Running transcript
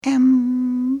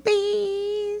MBC.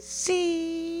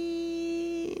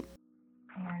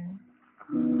 And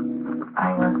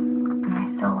I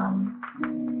still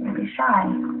really shy.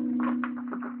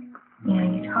 You know,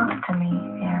 you talk to me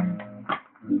and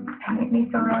it made me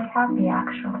feel really happy,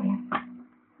 actually.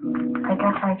 I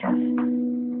guess I really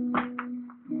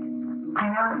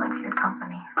like your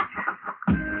company.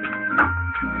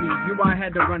 You I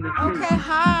had to run this through. Okay,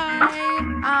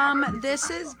 hi. This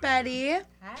is Betty. Hi.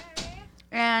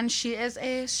 And she is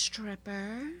a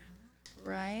stripper,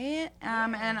 right?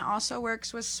 And also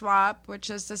works with SWAP, which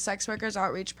is the Sex Workers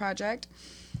Outreach Project.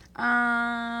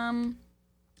 And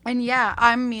yeah,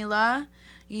 I'm Mila,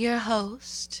 your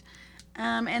host.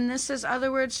 And this is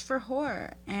Other Words for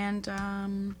Whore.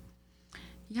 And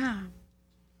yeah.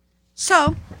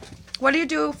 So, what do you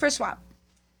do for SWAP?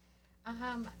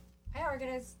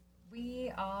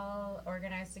 We all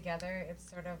organize together. It's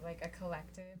sort of like a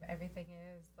collective. Everything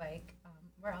is like,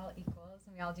 we're all equals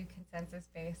and we all do consensus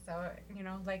based. So, you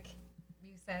know, like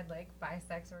you said, like by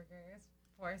sex workers,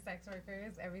 for sex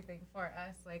workers, everything for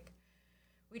us. Like,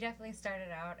 we definitely started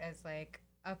out as like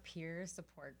a peer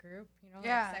support group. You know,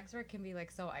 like sex work can be like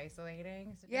so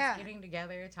isolating. So just getting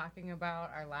together, talking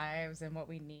about our lives and what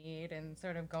we need and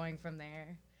sort of going from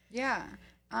there. Yeah.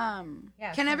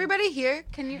 Can everybody hear?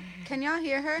 Can y'all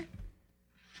hear her?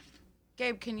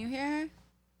 Gabe, can you hear her?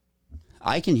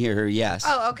 I can hear her, yes.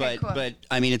 Oh, okay, cool. But,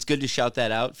 I mean, it's good to shout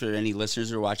that out for any listeners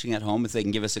who are watching at home. If they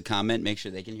can give us a comment, make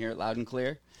sure they can hear it loud and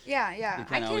clear. Yeah.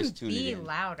 I can be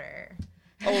louder.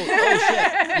 Oh,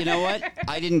 shit. You know what?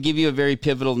 I didn't give you a very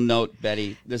pivotal note,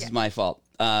 Betty. This is my fault.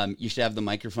 You should have the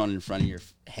microphone in front of your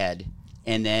head.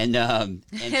 And then and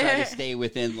try to stay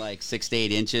within like 6 to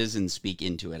 8 inches and speak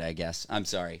into it, I guess. I'm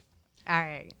sorry. All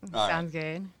right. Sounds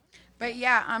good. But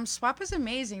yeah, SWAP is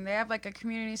amazing. They have like a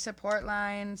community support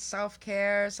line,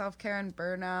 self-care and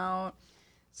burnout,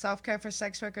 self-care for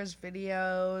sex workers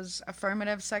videos,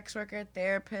 affirmative sex worker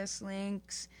therapist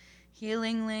links,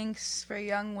 healing links for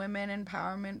young women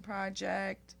empowerment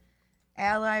project,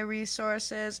 ally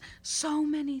resources, so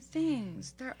many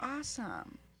things. They're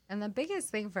awesome. And the biggest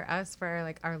thing for us, for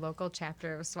like our local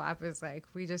chapter of SWAP, is like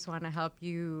we just want to help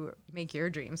you make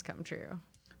your dreams come true.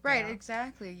 Right,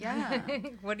 exactly. Yeah.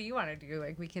 What do you want to do?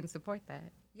 Like, we can support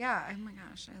that. Yeah. Oh my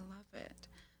gosh, I love it.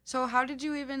 So how did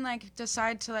you even like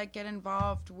decide to like get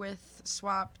involved with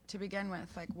SWAP to begin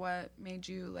with? Like, what made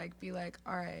you like be like,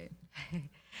 all right?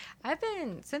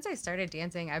 Since I started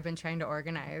dancing, I've been trying to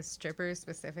organize strippers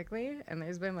specifically, and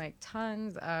there's been like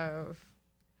tons of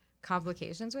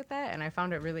complications with that, and I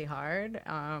found it really hard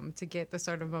to get the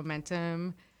sort of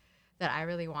momentum that I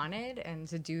really wanted and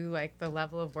to do like the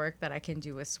level of work that I can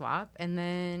do with SWAP. And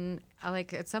then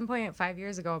like at some point 5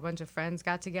 years ago, a bunch of friends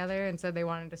got together and said they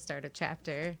wanted to start a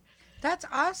chapter. That's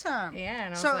awesome. Yeah,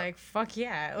 and I was like, fuck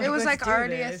yeah. It was like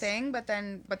already a thing, but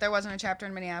there wasn't a chapter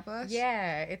in Minneapolis?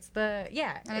 Yeah, it's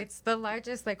the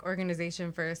largest like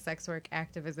organization for sex work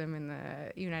activism in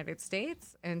the United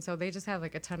States. And so they just have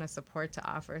like a ton of support to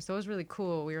offer. So it was really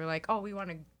cool. We were like, oh, we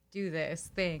want to do this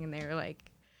thing. And they were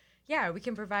like, yeah, we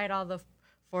can provide all the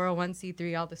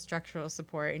 401c3, all the structural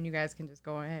support, and you guys can just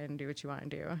go ahead and do what you want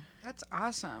to do. That's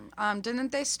awesome. Didn't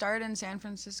they start in San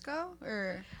Francisco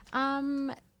or?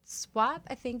 SWAP,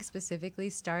 I think, specifically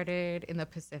started in the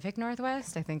Pacific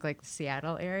Northwest, I think like the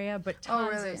Seattle area, but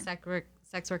tons of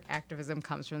sex work activism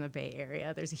comes from the Bay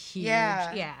Area. There's a huge,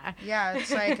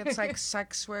 it's like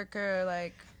sex worker,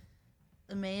 like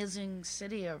amazing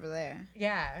city over there.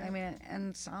 Yeah. I mean,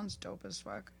 and it sounds dope as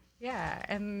fuck. Yeah,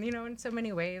 and you know, in so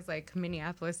many ways, like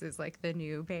Minneapolis is like the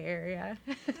new Bay Area.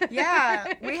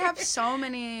 Yeah, we have so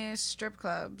many strip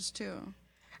clubs too.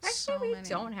 Actually, we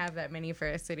don't have that many for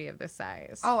a city of this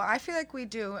size. Oh, I feel like we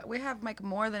do. We have like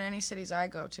more than any cities I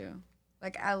go to.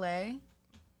 Like LA,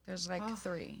 there's like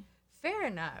 3. Fair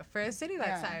enough. For a city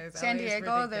that size, San LA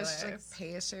Diego, there's like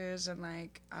Pacers and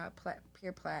like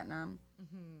Pure Platinum.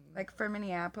 Mm-hmm. Like for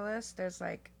Minneapolis, there's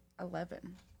like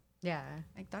 11. Yeah.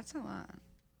 Like that's a lot.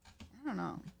 I don't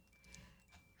know.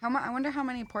 I wonder how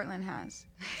many Portland has.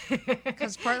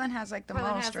 Because Portland has like the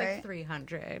Portland most, has, right? Like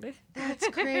 300. That's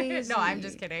crazy. No, I'm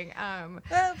just kidding.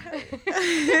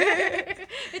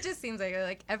 It just seems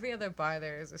like every other bar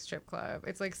there is a strip club.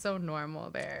 It's like so normal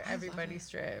there. Everybody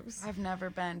strips. I've never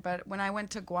been, but when I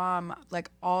went to Guam, like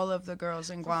all of the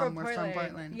girls in Guam were from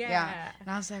Portland. Yeah. And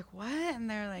I was like, what? And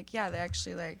they're like, yeah, they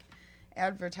actually like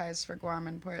advertise for Guam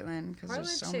and Portland because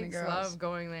there's so many girls. Love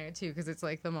going there too because it's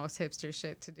like the most hipster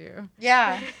shit to do.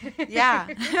 Yeah.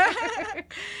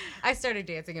 I started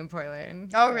dancing in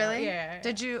Portland. Oh, really? Yeah.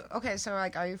 Did you? Okay, so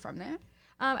like, are you from there?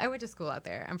 I went to school out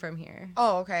there. I'm from here.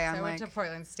 Oh, okay. So I went to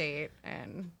Portland State,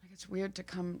 and oh it's weird to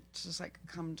come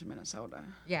to Minnesota.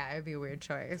 Yeah, it'd be a weird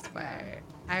choice, but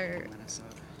Minnesota.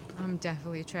 I'm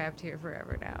definitely trapped here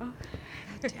forever now.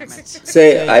 Damn it.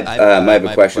 Say, I have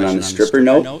a question on the stripper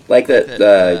note. Like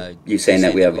that, you saying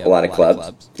that we have a lot of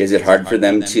clubs. Is it hard for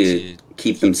them to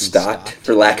keep them stocked,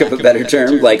 for lack of a better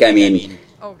term? Like, I mean,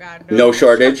 Oh God, no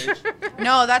shortage.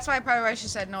 No, that's probably why she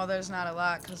said no. There's not a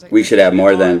lot because We should have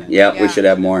more then. Yeah, we should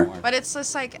have more. But it's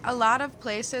just like a lot of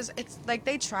places. It's like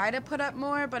they try to put up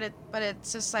more, but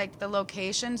it's just like the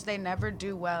locations they never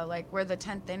do well. Like where the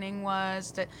 10th inning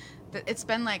was, it's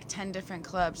been like 10 different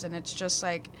clubs, and it's just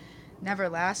like never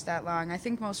lasts that long. I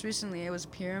think most recently it was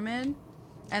Pyramid,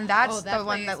 and that's the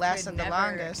one that lasted the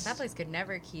longest. That place could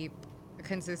never keep a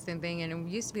consistent thing, and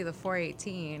it used to be the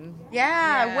 418.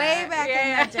 Yeah, way back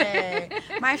in the day.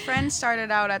 My friend started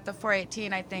out at the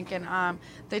 418, I think, and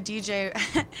the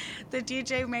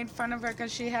DJ made fun of her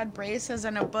because she had braces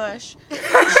and a bush.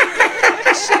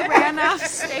 She ran off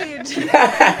stage.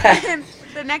 And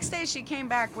the next day she came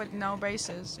back with no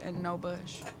braces and no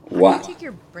bush. Wow. You take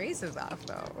your braces off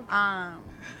though.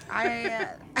 I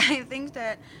think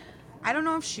that I don't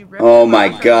know if she ripped Oh them my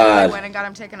off or God. really went and got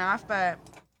them taken off, but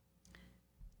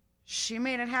she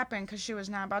made it happen because she was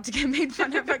not about to get made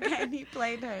fun of again. He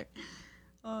played her.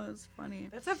 Oh, it's funny.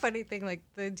 That's a funny thing. Like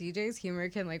the DJ's humor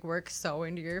can like work so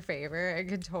into your favor. It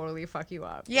could totally fuck you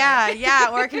up. Yeah,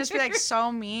 or it can just be like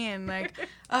so mean. Like,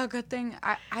 oh, good thing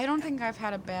I don't think I've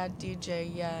had a bad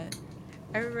DJ yet.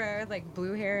 I remember I had like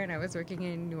blue hair and I was working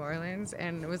in New Orleans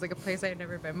and it was like a place I had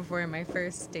never been before. In my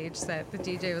first stage set, the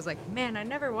DJ was like, "Man, I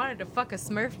never wanted to fuck a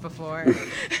Smurf before."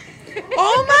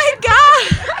 Oh my God!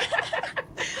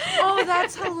 Oh,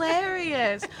 that's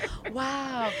hilarious.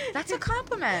 Wow, that's a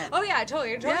compliment. Oh yeah,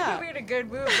 totally. It totally Yeah. put me in a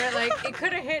good mood, but like it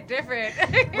could have hit different.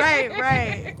 Right.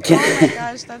 Oh my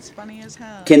gosh, that's funny as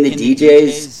hell. Can the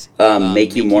DJs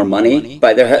make you more money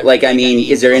by their like? I mean,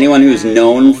 is there anyone who's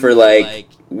known for like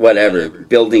whatever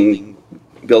building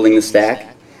the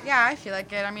stack? Yeah, I feel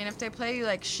like it. I mean, if they play you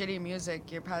like shitty music,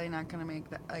 you're probably not gonna make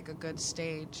that like a good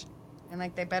stage. And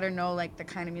like they better know like the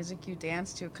kind of music you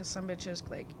dance to, cause some bitches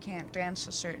like can't dance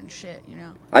to certain shit, you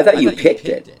know. I thought you picked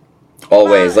it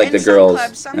always, like in the some girls.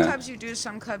 Clubs, some yeah. clubs you do,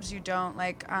 some clubs you don't.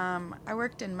 Like I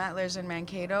worked in Metlers in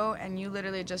Mankato, and you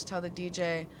literally just tell the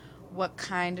DJ what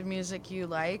kind of music you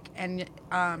like, and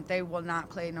they will not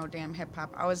play no damn hip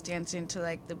hop. I was dancing to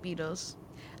like the Beatles.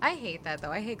 I hate that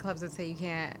though. I hate clubs that say you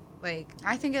can't like.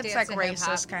 I think it's dance like to hip-hop.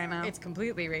 racist kind of. It's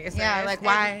completely racist. Yeah, like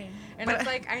why? And it's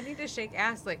like I need to shake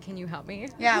ass. Like, can you help me?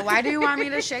 Yeah, why do you want me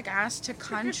to shake ass to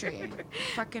country?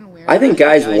 Fucking weird. I think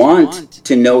guys want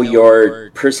to know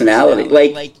your personality.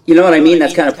 Like, you know what I mean?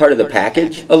 That's kind of part of the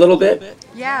package a little bit.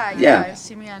 Yeah.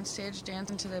 See me on stage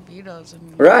dancing to the Beatles,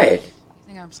 and Right. I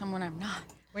think I'm someone I'm not.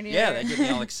 When Yeah, that'd get me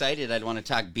all excited. I'd want to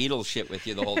talk Beatles shit with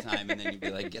you the whole time, and then you'd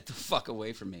be like, "Get the fuck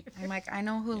away from me." I'm like, I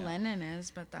know who Lennon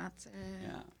is, but that's it.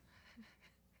 Yeah.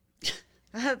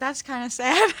 That's kind of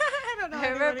sad. I don't know. I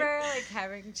anybody. remember like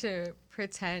having to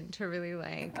pretend to really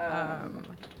like not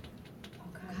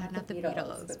the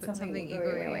Beatles, but something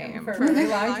equally lame. For a really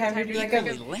long time to do like Equally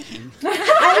a lame.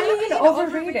 I mean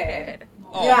overrated.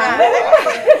 Oh, Yeah.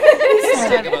 let's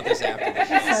talk about this after the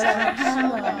show.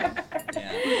 Yeah.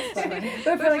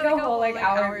 But for like a whole like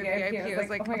hour VIP, VIP, I was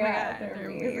like, oh my god, they're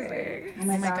amazing. Oh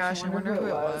my gosh, I wonder who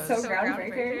it was. So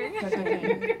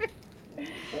groundbreaking.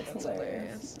 That's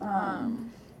hilarious.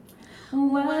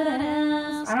 What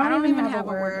else? I don't even have a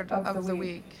word of the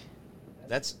week.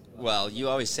 That's you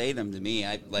always say them to me.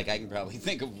 I can probably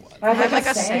think of one. I have like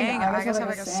a saying. I guess I have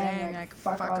like a saying. Like,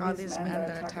 fuck all these men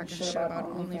that are talking shit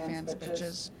about OnlyFans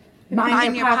bitches.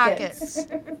 Mind your pockets.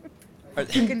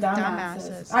 Fucking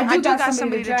dumbasses. I do got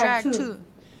somebody to drag too.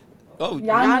 Oh,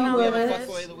 Y'all know we have who a it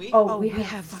fuckboy is? of the week? Oh, We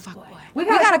have fuckboy. We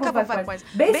got a couple fuckboys.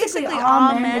 Basically,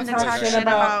 all men that talk shit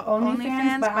about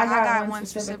OnlyFans, but I got one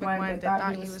specific one that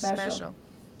thought he was special.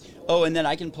 Oh, and then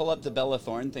I can pull up the Bella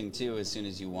Thorne thing too as soon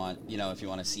as you want. You know, if you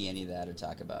want to see any of that or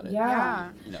talk about it.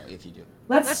 Yeah. You know, if you do.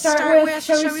 Let's start with.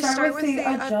 shall Shall we we start with the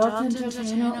adult adult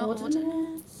entertainment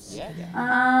ordinance?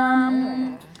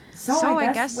 Yeah. So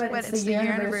I guess what it's the year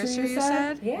anniversary you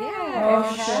said? Yeah.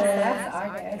 Oh, shit. shit. That's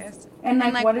August. And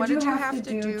like, what did you have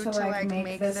to do to like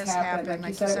make this happen?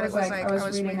 Like you said, it was like I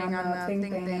was reading on the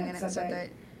thing, and it said that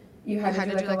you had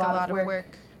to do like a lot of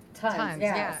work. Tons.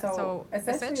 Yeah. So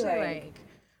essentially, like,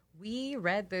 we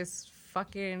read this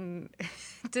fucking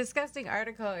disgusting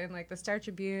article in like the Star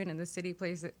Tribune and the city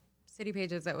pages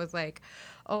that was like,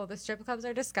 oh, the strip clubs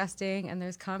are disgusting and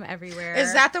there's cum everywhere.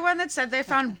 Is that the one that said they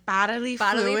found bodily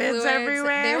fluids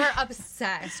everywhere? They were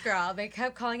obsessed, girl. They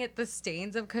kept calling it the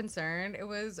stains of concern. It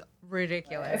was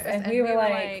ridiculous. And we were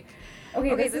like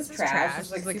okay, this is trash.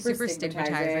 It's like super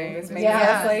stigmatizing. This makes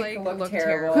us like look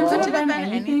terrible. Could it have been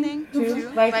anything too?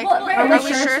 Like are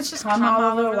we sure it's just come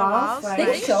all over the walls?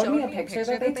 They showed me a picture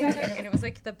that they took, and it was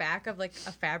like the back of like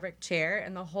a fabric chair,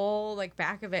 and the whole like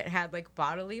back of it had like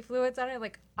bodily fluids on it.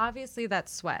 Like obviously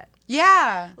that's sweat.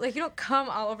 Yeah. Like you don't come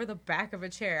all over the back of a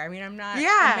chair. I mean, I'm not a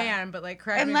man, but like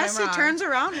correct unless me if I'm he wrong. turns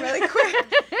around really quick.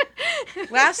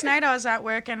 Last night I was at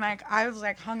work and like I was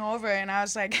like hungover and I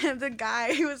was like the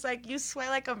guy, he was like, you sweat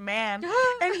like a man.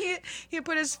 And he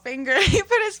put his finger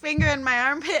in my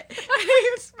armpit and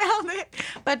he smelled it.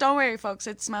 But don't worry folks,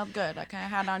 it smelled good. Like I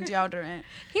had on deodorant.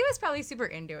 He was probably super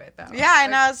into it though. Yeah,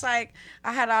 and I was like,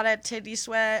 I had all that titty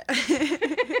sweat.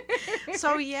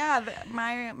 So yeah,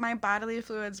 my bodily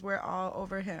fluids were all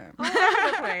over him. All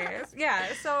over the place. Yeah,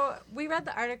 so we read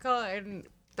the article and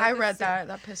I read that.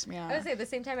 That pissed me off. I would say the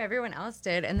same time everyone else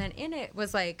did. And then in it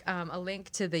was like a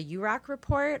link to the UROC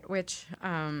report, which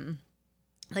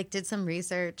like did some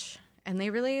research. And they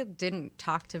really didn't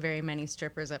talk to very many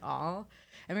strippers at all.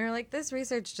 And we were like, this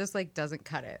research just like doesn't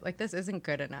cut it. Like this isn't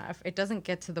good enough. It doesn't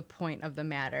get to the point of the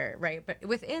matter, right? But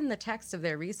within the text of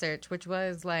their research, which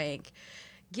was like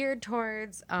geared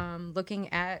towards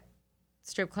looking at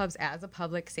strip clubs as a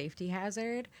public safety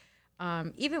hazard,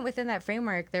 even within that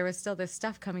framework, there was still this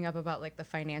stuff coming up about like the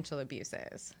financial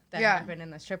abuses that happened in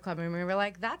the strip club. And we were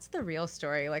like, that's the real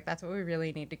story. Like, that's what we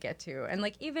really need to get to. And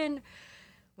like, even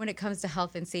when it comes to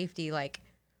health and safety, like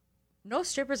no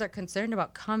strippers are concerned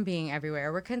about cum being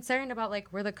everywhere. We're concerned about like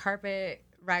where the carpet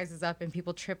rises up and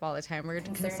people trip all the time. We're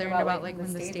concerned about like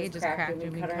when the stage is cracked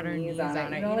and we cut our knees on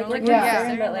it. You know, like we're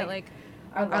concerned that like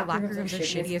our locker rooms are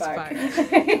shitty as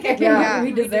fuck. Yeah,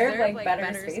 we deserve like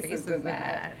better spaces than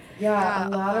that. Yeah,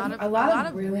 a lot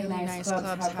of really nice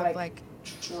clubs have like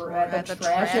the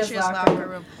trashiest locker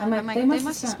room. I'm like, they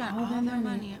must have spent all their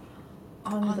money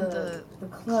on the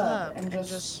club and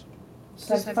just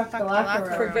fuck the locker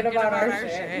room. Forget about our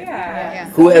shit. Yeah.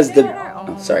 Who has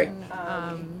the? Sorry.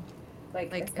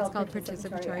 Like it's called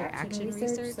participatory action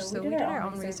research. So we did our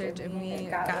own research and we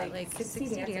got like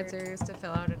 60 answers to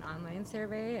fill out an online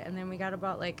survey, and then we got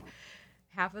about like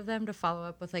half of them to follow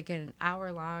up with like an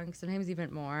hour long, sometimes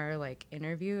even more, like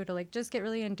interview to like just get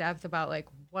really in depth about like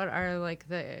what are like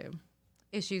the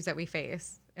issues that we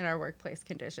face in our workplace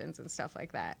conditions and stuff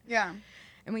like that. Yeah.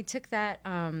 And we took that.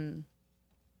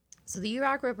 So the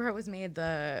UROC report was made.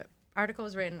 The article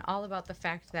was written all about the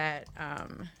fact that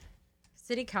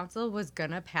City Council was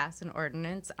going to pass an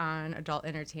ordinance on adult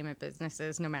entertainment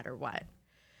businesses no matter what.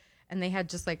 And they had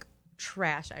just like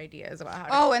trash ideas about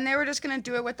how to and they were just going to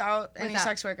do it without any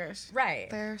sex workers.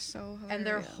 Right. They're so hilarious. And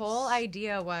their whole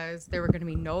idea was there were going to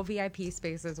be no VIP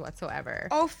spaces whatsoever.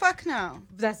 Oh, fuck no.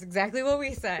 That's exactly what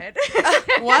we said.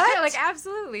 What? Like,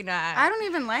 absolutely not. I don't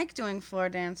even like doing floor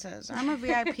dances. I'm a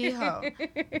VIP hoe.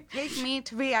 Take me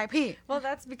to VIP. Well,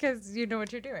 that's because you know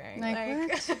what you're doing.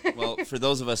 Like Well, for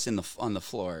those of us on the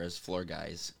floor as floor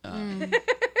guys.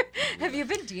 Have you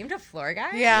been deemed a floor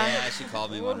guy? Yeah. She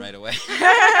called me one right away.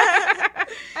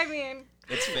 I mean,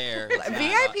 it's fair.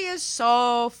 VIP is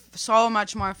so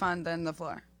much more fun than the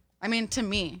floor. I mean, to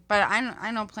me. But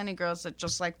I know plenty of girls that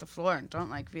just like the floor and don't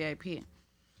like VIP.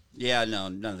 Yeah, no,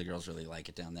 none of the girls really like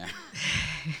it down there.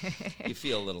 You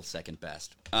feel a little second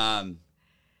best.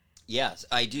 Yes,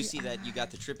 I do see that you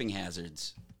got the tripping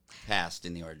hazards passed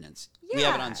in the ordinance. Yeah. We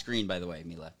have it on screen, by the way,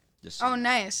 Mila. Oh,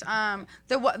 nice.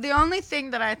 The only thing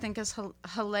that I think is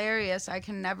hilarious, I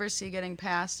can never see getting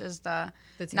passed, is the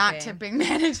not tipping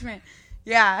management.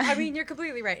 Yeah. I mean, you're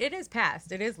completely right. It is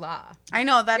passed. It is law. I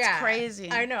know. That's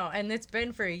crazy. I know. And it's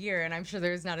been for a year, and I'm sure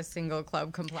there's not a single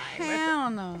club complying with it. Hell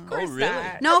no. Of course really?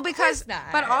 not. No, of because, not.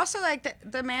 But also, like,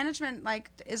 the management, like,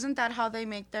 isn't that how they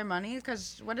make their money?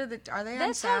 Because are they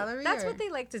on salary? That's what they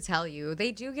like to tell you.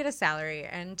 They do get a salary.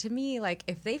 And to me, like,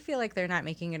 if they feel like they're not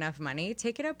making enough money,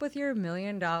 take it up with your $1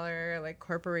 million, like,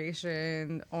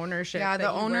 corporation ownership. Yeah, that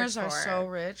the you owners work are for. so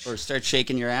rich. Or start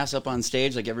shaking your ass up on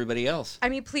stage like everybody else. I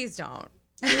mean, please don't.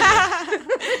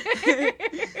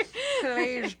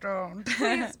 Please don't.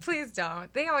 Please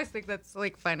don't. They always think that's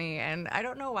like funny, and I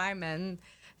don't know why men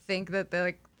think that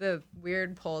the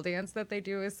weird pole dance that they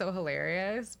do is so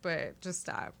hilarious, but just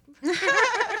stop.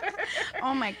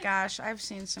 Oh my gosh, I've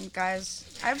seen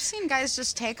guys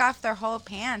just take off their whole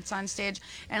pants on stage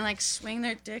and like swing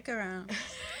their dick around.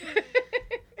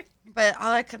 But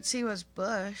all I could see was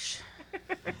bush.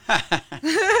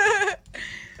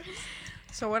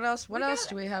 So what else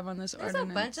do we have on this ordinance?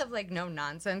 There's a bunch of like no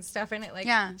nonsense stuff in it. Like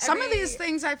some of these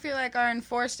things I feel like are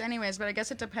enforced anyways, but I guess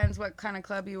it depends what kind of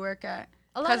club you work at.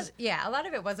 A lot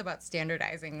of it was about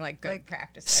standardizing like good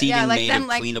practices. Seating like made them, of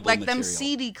like cleanable them material.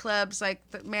 seedy clubs, like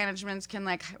the managements can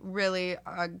like really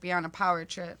be on a power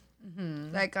trip.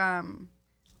 Mm-hmm.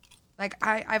 Like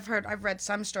I've read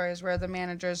some stories where the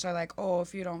managers are like, oh,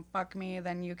 if you don't fuck me,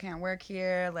 then you can't work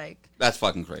here. Like That's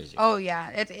fucking crazy. oh yeah,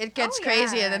 it gets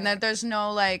crazy, and then there's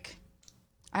no like,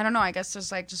 I don't know. I guess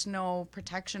there's like just no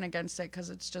protection against it because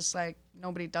it's just like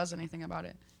nobody does anything about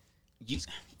it.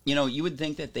 You know, you would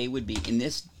think that they would be in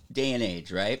this day and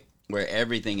age, right, where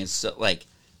everything is so like,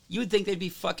 you would think they'd be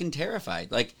fucking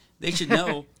terrified. Like they should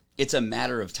know it's a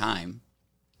matter of time.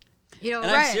 You know,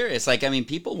 And I'm serious. Like, I mean,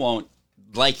 people won't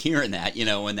like hearing that, you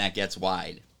know, when that gets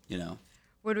wide, you know.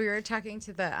 When we were talking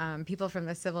to the people from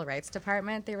the Civil Rights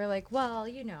Department, they were like, well,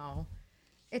 you know,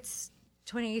 it's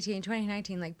 2018,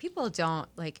 2019. Like, people don't,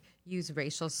 like, use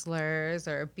racial slurs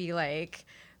or be, like,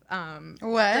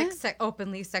 what? Like,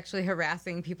 openly sexually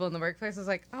harassing people in the workplace. I was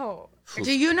like, oh.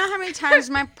 Do you know how many times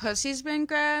my pussy's been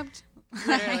grabbed?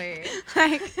 Literally.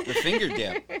 Like The finger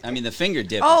dip. I mean, the finger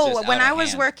dip. oh, is just when out I of was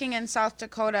hand. working in South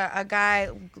Dakota, a guy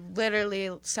literally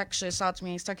sexually assaulted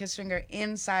me. He stuck his finger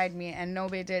inside me, and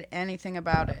nobody did anything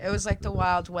about it. It was like the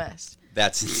Wild West.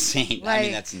 That's insane. I Like,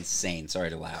 mean, that's insane. Sorry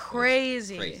to laugh. but it's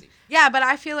Crazy. Crazy. Yeah, but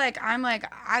I feel like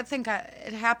I think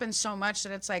it happens so much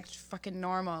that it's like fucking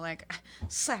normal. Like,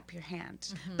 slap your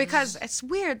hand. Because it's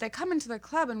weird. They come into the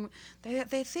club and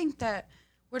they think that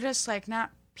we're just like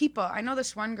not people. I know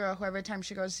this one girl who every time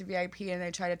she goes to VIP and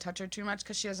they try to touch her too much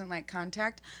because she doesn't like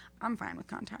contact. I'm fine with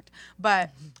contact.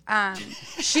 But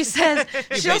she says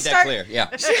You made that clear. Yeah.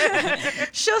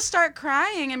 she'll start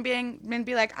crying and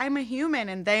be like, I'm a human,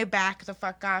 and they back the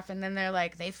fuck off, and then they're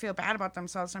like, they feel bad about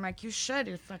themselves. I'm like, you should,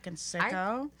 you fucking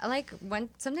sicko. I like when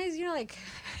sometimes, you know, like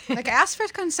Like, ask for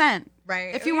consent.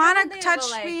 right. If you know want when to they touch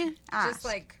will, like, me, ask. just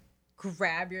like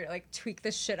grab your, like, tweak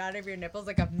the shit out of your nipples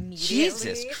like immediately.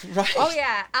 Jesus Christ. Oh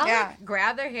yeah, I'll Yeah. like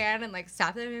grab their hand and like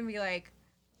stop them and be like,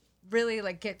 really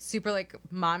like get super like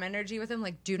mom energy with them.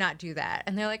 Like, do not do that.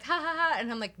 And they're like, ha ha ha.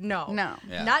 And I'm like, no,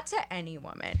 Yeah. not to any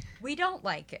woman. We don't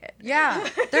like it. Yeah.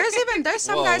 There's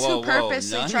some Whoa, guys whoa, who whoa,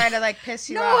 purposely none? try to like piss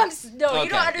you No, off. you Okay,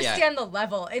 don't understand the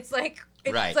level. It's like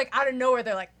Right. like out of nowhere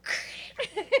they're like.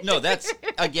 No, that's,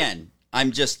 again,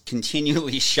 I'm just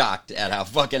continually shocked at how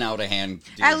fucking out of hand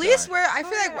dudes At least are. I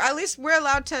feel like at least we're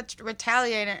allowed to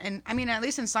retaliate, and I mean, at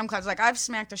least in some clubs, like I've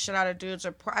smacked the shit out of dudes,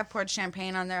 or I've poured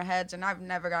champagne on their heads, and I've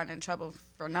never gotten in trouble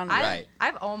for none of that. Right.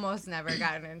 I've almost never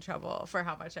gotten in trouble for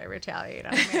how much I retaliate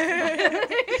on a man.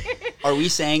 Are we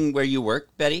saying where you work,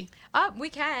 Betty? We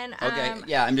can. Okay.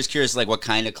 Yeah, I'm just curious, like, what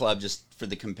kind of club, just for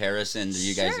the comparison, do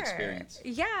you guys Sure. experience?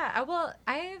 Yeah. Well,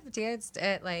 I've danced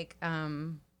at like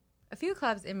a few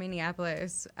clubs in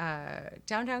Minneapolis,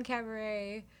 Downtown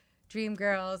Cabaret, Dream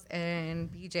Girls, and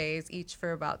BJ's, each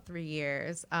for about 3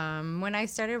 years. When I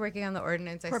started working on the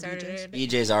ordinance, I started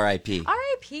BJ's RIP.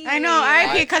 R.I.P. I know,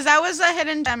 RIP, because that was a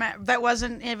hidden gem that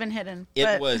wasn't even hidden. It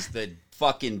but- was the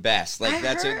fucking best. Like,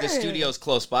 I the heard. studio's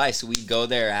close by, so we'd go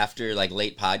there after, like,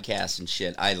 late podcasts and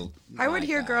shit. I would my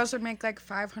hear God. girls would make like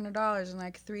 $500 in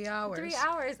like 3 hours. 3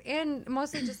 hours, and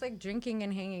mostly just like drinking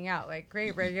and hanging out, like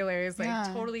great regulars, like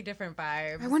Yeah. totally different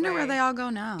vibes. I wonder where like, they all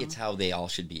go now. It's how they all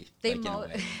should be. They like, in a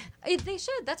way. They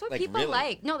should. That's what Like, people really?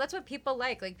 like. No, that's what people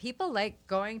like. Like, people like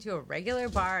going to a regular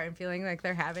bar and feeling like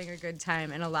they're having a good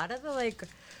time. And a lot of the like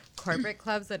corporate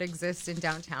clubs that exist in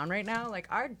downtown right now, like,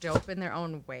 are dope in their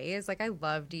own ways. Like, I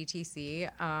love DTC.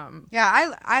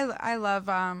 Yeah,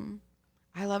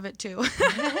 I love it too.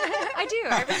 I do.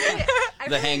 I The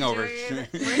really hangover. enjoyed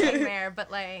working there,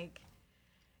 but like,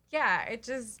 yeah,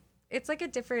 it's like a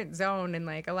different zone, and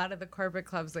like a lot of the corporate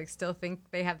clubs like still think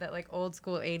they have that like old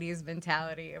school 80s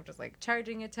mentality of just like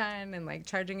charging a ton and like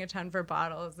charging a ton for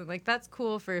bottles, and like that's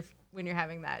cool for when you're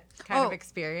having that kind of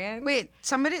experience. Wait,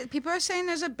 people are saying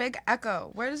there's a big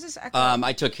echo. Where does this echo?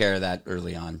 I took care of that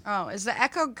early on. Oh, is the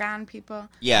echo gone, people?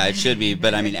 Yeah, it should be,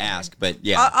 but I mean, ask. But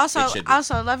yeah, Also, it should be.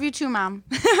 love you too, Mom.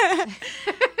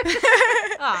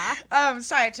 Aw,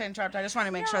 Sorry to interrupt. I just want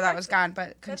to make sure that was gone,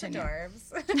 but that's continue.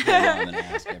 adorbs. I'm gonna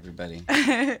ask everybody.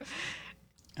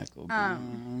 Echo.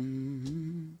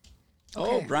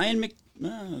 Oh, Brian Mc.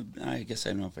 I guess I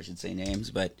don't know if I should say names,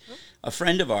 but a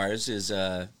friend of ours is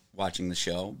watching the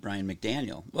show. Brian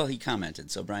McDaniel. Well, he commented.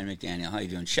 So Brian McDaniel, how you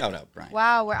doing? Shout out, Brian.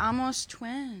 Wow, we're almost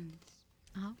twins.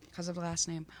 Because of the last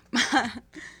name.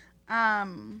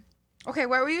 Okay,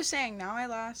 what were you saying? Now I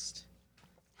lost.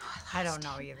 I don't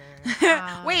know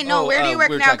either. Wait, no. Where do you work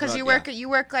we were now? talking Because about- you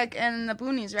work like in the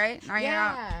boonies, right? Are you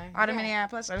Yeah, out of yeah.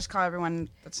 Minneapolis? I just call everyone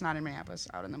that's not in Minneapolis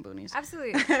out in the boonies.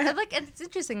 Absolutely. And, like, it's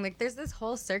interesting. Like, there's this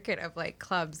whole circuit of like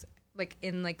clubs, like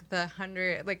in like the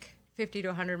 100, like 50 to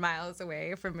 100 miles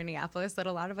away from Minneapolis that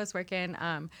a lot of us work in.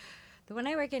 The one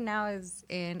I work in now is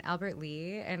in Albert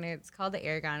Lee, and it's called the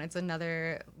Aragon. It's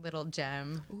another little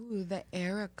gem. Ooh, the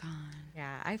Aragon.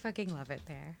 Yeah, I fucking love it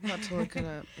there. I'm about to look it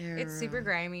up. It's super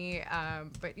grimy,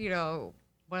 but, you know,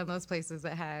 one of those places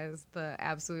that has the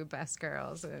absolute best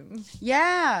girls, and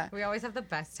yeah, we always have the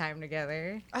best time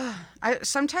together.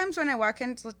 Sometimes when I walk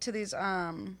into these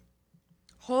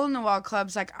hole in the wall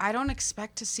clubs, like I don't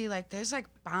expect to see like there's like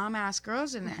bomb ass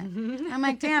girls in there. I'm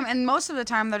like, damn. And most of the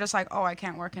time they're just like, oh, I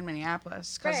can't work in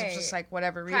Minneapolis because it's just like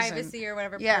whatever reason, privacy or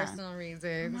whatever personal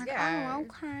reasons. Like, yeah. Oh,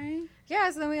 okay. Yeah.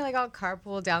 So then we like all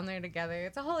carpool down there together.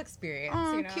 It's a whole experience.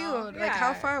 Oh, you know? cute. Yeah. Like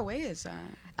how far away is that?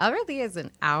 Albert Lee is an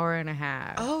hour and a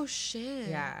half. Oh shit.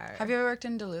 Yeah. Have you ever worked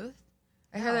in Duluth?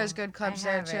 I heard there's good clubs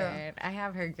there too. I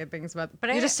have heard good things about,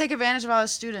 but you just take advantage of all the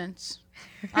students.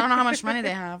 I don't know how much money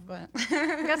they have, but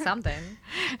we got something.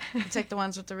 You take the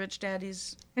ones with the rich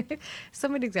daddies.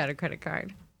 Somebody's got a credit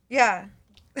card. Yeah.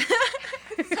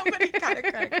 Somebody got a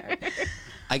credit card.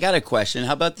 I got a question.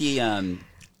 How about the?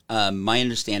 My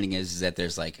understanding is that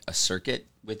there's like a circuit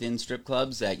within strip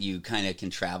clubs that you kind of can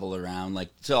travel around. Like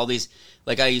to all these.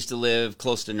 Like I used to live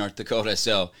close to North Dakota,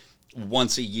 so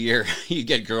once a year you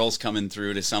get girls coming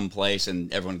through to some place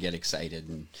and everyone get excited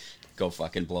and go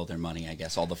fucking blow their money, I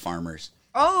guess, all the farmers.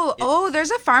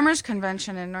 There's a farmers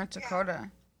convention in North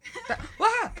Dakota.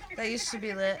 That used to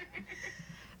be lit.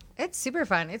 It's super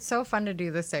fun. It's so fun to do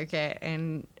the circuit,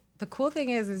 and the cool thing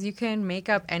is you can make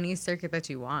up any circuit that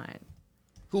you want.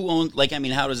 Who owns, like, I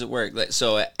mean, how does it work? Like,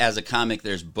 so as a comic,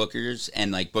 there's bookers,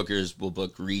 and like bookers will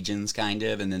book regions kind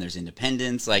of, and then there's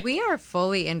independents. Like, we are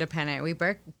fully independent. We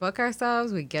book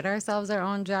ourselves. We get ourselves our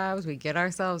own jobs. We get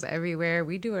ourselves everywhere.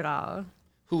 We do it all.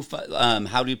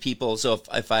 How do people, so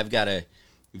if I've got a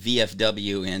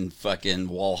VFW in fucking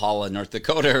Walhalla, North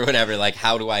Dakota or whatever, like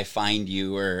how do I find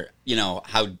you, or, you know,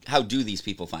 how do these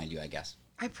people find you, I guess?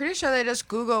 I'm pretty sure they just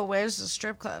Google where's the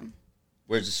strip club.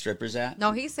 Where's the strippers at?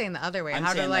 No, he's saying the other way. I'm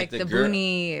how do like the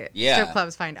boony strip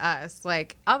clubs find us?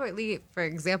 Like Albert Lee, for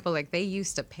example, like they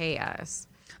used to pay us.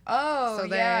 Oh, so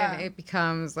then it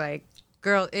becomes like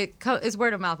it's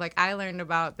word of mouth. Like I learned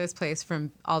about this place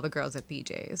from all the girls at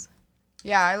BJ's.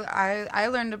 Yeah, I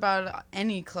learned about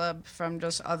any club from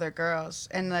just other girls,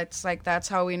 and that's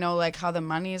how we know like how the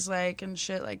money's like and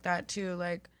shit like that too.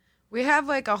 Like we have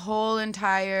like a whole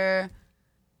entire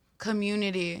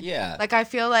community. Yeah. Like I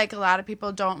feel like a lot of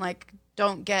people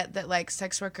don't get that like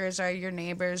sex workers are your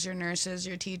neighbors, your nurses,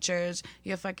 your teachers,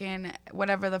 your fucking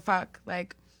whatever the fuck.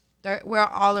 Like we're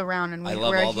all around, and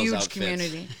we're a huge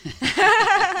community.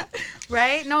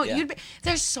 Right? No, yeah.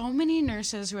 There's so many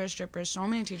nurses who are strippers, so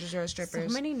many teachers who are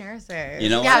strippers. So many nurses. You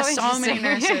know, yeah, so many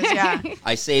nurses. Yeah.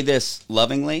 I say this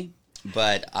lovingly,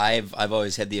 but I've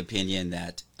always had the opinion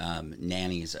that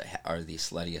nannies are the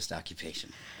sluttiest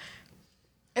occupation.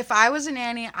 If I was a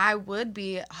nanny, I would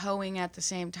be hoeing at the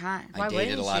same time. I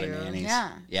dated a lot of nannies.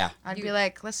 Yeah. Yeah. I'd be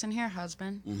like, listen here,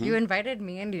 husband. Mm-hmm. You invited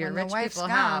me into your rich people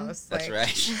house. That's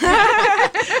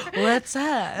right. What's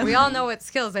up? We all know what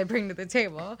skills I bring to the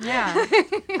table. Yeah.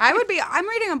 I'm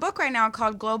reading a book right now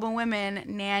called Global Women,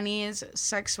 Nannies,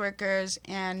 Sex Workers,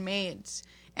 and Maids.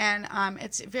 And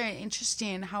it's very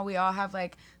interesting how we all have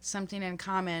like something in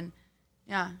common.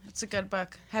 Yeah, it's a good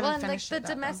book. Haven't finished like the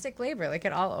domestic labor, like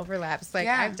it all overlaps. Like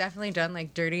I've definitely done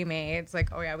like dirty maids. Like,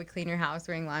 oh yeah, we clean your house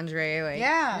wearing lingerie. Like,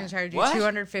 yeah, we're gonna charge you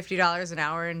 $250 an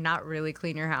hour and not really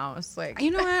clean your house. Like,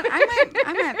 you know what?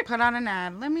 I might put on an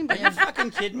ad. Let me be. Are you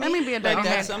fucking kidding me? Let me be a like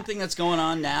that's something that's going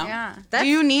on now. Yeah. Do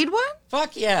you need one?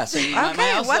 Fuck yes. And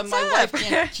my wife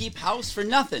can't keep house for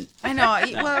nothing. I know.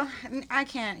 Well, I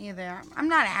can't either. I'm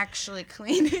not actually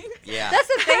cleaning. Yeah. That's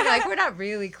the thing. Like, we're not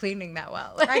really cleaning that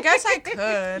well. I guess I could.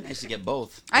 Nice to get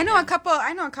both. I know a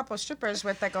couple strippers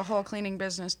with like a whole cleaning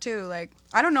business too. Like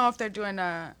I don't know if they're doing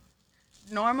a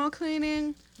normal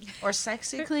cleaning or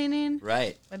sexy cleaning.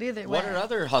 Right. But either way. What are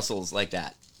other hustles like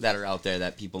that are out there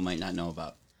that people might not know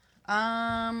about?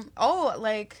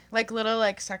 Like little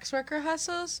like sex worker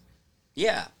hustles?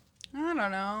 Yeah. I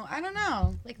don't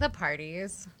know. Like the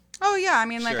parties. Oh yeah, I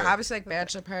mean like Sure. obviously like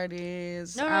bachelor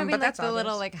parties. No, I mean but like that's the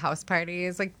little like house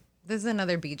parties. Like this is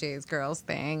another BJ's girls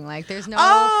thing. Like there's no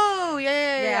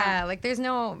yeah. like there's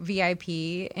no VIP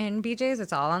in BJ's.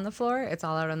 It's all on the floor. It's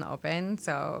all out in the open.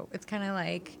 So it's kind of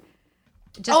like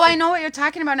I know what you're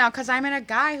talking about now, because I met a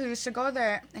guy who used to go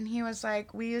there, and he was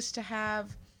like, we used to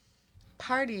have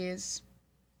parties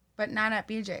but not at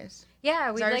BJ's.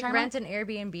 Yeah, we'd like rent an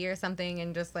Airbnb or something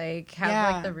and just like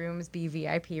have like the rooms be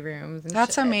VIP rooms. And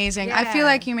that's amazing. Yeah. I feel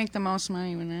like you make the most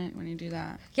money when you do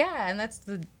that. Yeah, and that's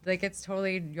it's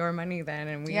totally your money then,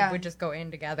 and we would just go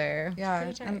in together.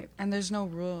 Yeah, and there's no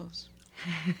rules.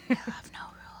 I have no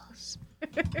rules.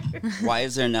 Why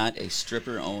is there not a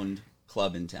stripper-owned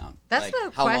club in town? That's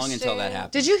the how question. long until that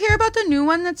happens? Did you hear about the new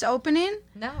one that's opening?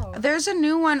 No. There's a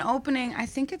new one opening. I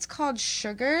think it's called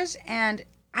Sugars, and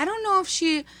I don't know if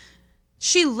she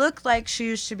looked like she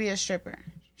used to be a stripper.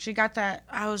 She got that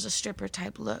I was a stripper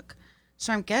type look.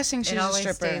 So I'm guessing she's a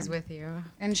stripper. It always stays with you.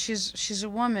 And she's a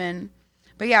woman.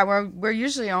 But yeah, we're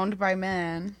usually owned by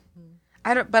men.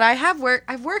 I've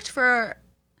worked for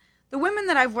the women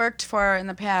that I've worked for in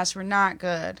the past were not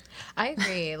good. I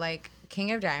agree. Like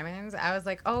King of Diamonds, I was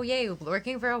like, oh yay,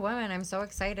 working for a woman, I'm so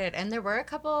excited. And there were a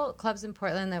couple clubs in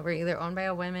Portland that were either owned by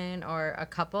a woman or a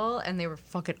couple, and they were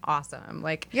fucking awesome.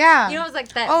 Like, yeah, you know, it was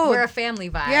like that we're a family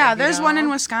vibe. Yeah, there's one in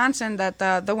Wisconsin that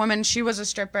the woman, she was a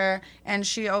stripper, and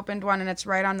she opened one, and it's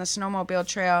right on the snowmobile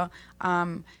trail.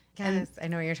 Yes, I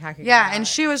know what you're talking about. Yeah, and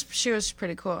she was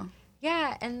pretty cool.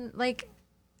 Yeah, and like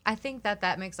I think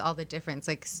that makes all the difference.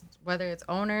 Like whether it's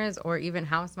owners or even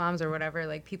house moms or whatever,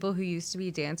 like people who used to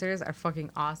be dancers are fucking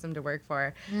awesome to work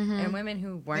for. Mm-hmm. And women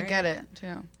who weren't. I get it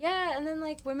too. Yeah, and then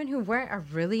like women who weren't are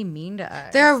really mean to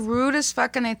us. They're rude as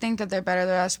fuck and they think that they're better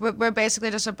than us. We're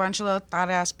basically just a bunch of little thought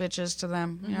ass bitches to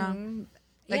them, you know?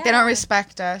 Like they don't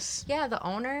respect us. Yeah, the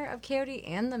owner of KOD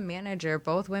and the manager,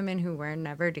 both women who were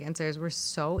never dancers, were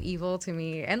so evil to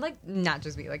me. And like not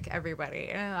just me, like everybody.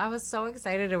 And I was so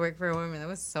excited to work for a woman. That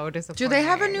was so disappointing. Do they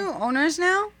have a new owners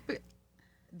now?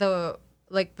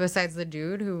 Besides the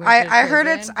dude who I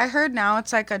heard now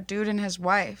it's like a dude and his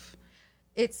wife.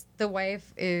 It's the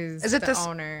wife is it the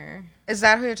owner. Is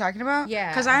that who you're talking about?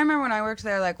 Yeah. Because I remember when I worked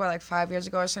there like 5 years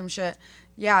ago or some shit.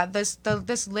 Yeah,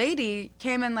 this lady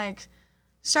came and like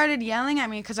started yelling at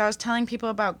me because I was telling people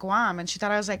about Guam, and she thought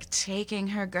I was like taking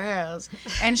her girls,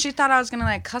 and she thought I was gonna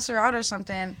like cuss her out or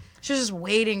something. She was just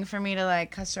waiting for me to like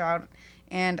cuss her out,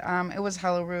 and it was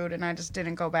hella rude, and I just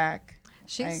didn't go back.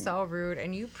 She's so rude,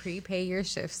 and you prepay your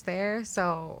shifts there,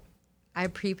 so I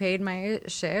prepaid my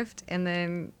shift, and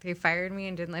then they fired me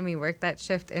and didn't let me work that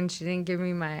shift, and she didn't give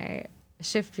me my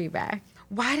shift fee back.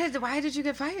 Why did you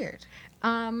get fired?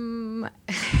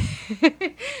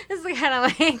 It's kind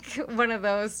of like one of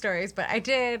those stories, but I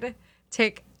did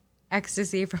take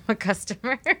ecstasy from a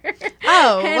customer.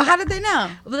 Oh, well, how did they know?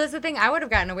 Well, that's the thing. I would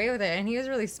have gotten away with it, and he was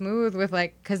really smooth with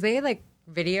like, because they like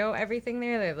video everything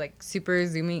there. They have like super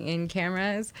zooming in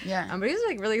cameras. Yeah. But he was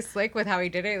like really slick with how he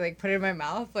did it. Like put it in my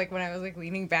mouth, like when I was like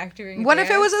leaning back during. What if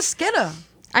it was a skidder?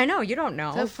 I know you don't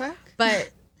know. The fuck?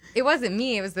 But. It wasn't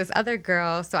me. It was this other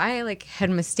girl. So I like had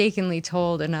mistakenly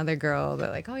told another girl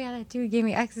that like, oh yeah, that dude gave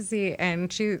me ecstasy, and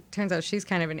she turns out she's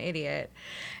kind of an idiot,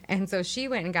 and so she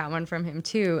went and got one from him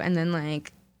too. And then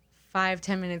like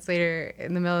 5-10 minutes later,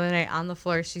 in the middle of the night on the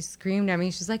floor, she screamed at me.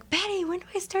 She's like, Betty, when do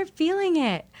I start feeling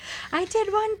it? I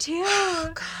did one too.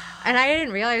 Oh, God. And I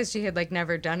didn't realize she had like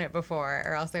never done it before,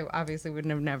 or else I obviously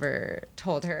wouldn't have never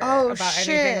told her about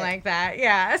anything like that.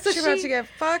 Yeah, so she's about to get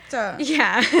fucked up.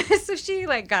 Yeah, so she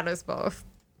like got us both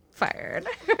fired.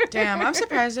 Damn, I'm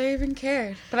surprised they even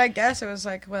cared. But I guess it was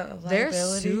like, well, they're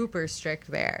super strict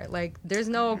there. Like, there's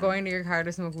no going to your car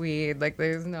to smoke weed. Like,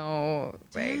 there's no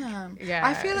like, yeah.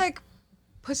 I feel like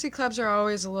pussy clubs are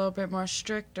always a little bit more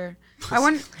stricter. I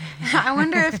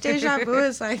wonder if Deja Vu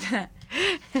is like that.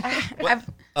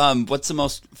 What's the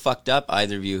most fucked up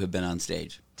either of you have been on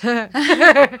stage? Because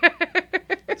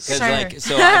so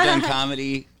I've done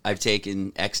comedy. I've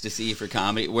taken ecstasy for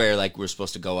comedy, where like we're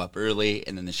supposed to go up early,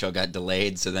 and then the show got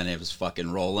delayed, so then it was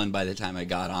fucking rolling by the time I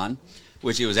got on,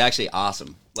 which it was actually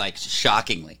awesome, like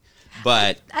shockingly.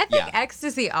 But I think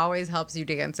ecstasy always helps you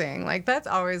dancing. Like that's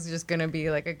always just gonna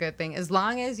be like a good thing, as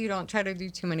long as you don't try to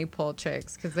do too many pole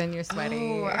tricks, because then you're sweaty.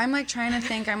 Oh, I'm like trying to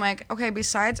think. I'm like, okay,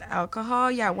 besides alcohol,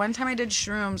 yeah. One time I did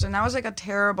shrooms, and that was like a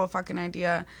terrible fucking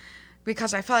idea,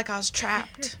 because I felt like I was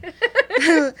trapped,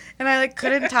 and I like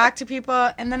couldn't talk to people.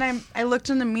 And then I looked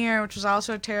in the mirror, which was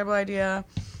also a terrible idea,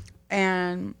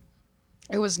 and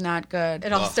it was not good.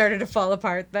 It all started to fall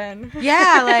apart then.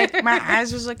 Yeah, like my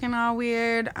eyes was looking all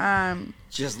weird.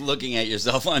 Just looking at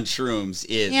yourself on shrooms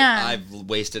is I've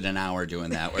wasted an hour doing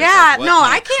that. Yeah, like, no,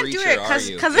 I can't do it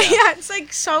because it's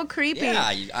like so creepy.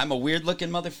 Yeah, I'm a weird looking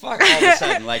motherfucker all of a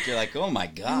sudden. Like you're like, oh my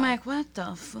God. I'm like, what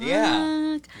the fuck?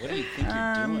 Yeah. What do you think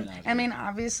you're doing out here? I mean,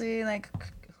 obviously, like,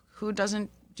 who doesn't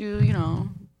do,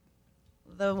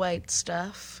 the white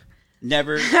stuff?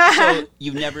 Never. So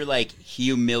you've never like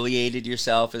humiliated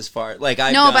yourself as far like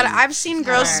I've No, done, but I've seen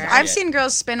girls. I've Yeah. seen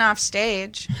girls spin off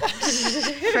stage,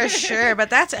 for sure. But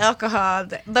that's alcohol.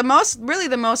 The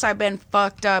most I've been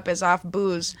fucked up is off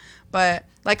booze. But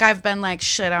like I've been like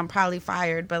shit. I'm probably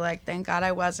fired. But like thank God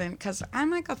I wasn't, because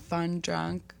I'm like a fun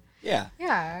drunk. Yeah.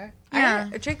 Yeah. Yeah.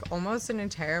 I drank almost an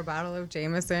entire bottle of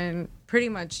Jameson pretty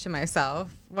much to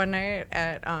myself one night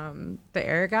at the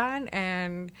Aragon,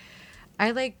 and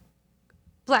I like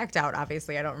blacked out.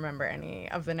 Obviously, I don't remember any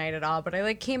of the night at all, but I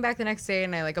like came back the next day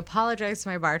and I like apologized to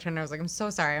my bartender. I was like, I'm so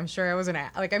sorry. I'm sure I wasn't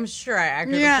I'm sure I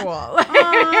acted a fool.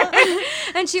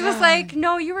 And she was like,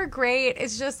 no, you were great.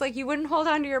 It's just like you wouldn't hold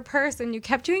on to your purse and you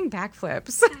kept doing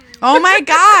backflips. Oh my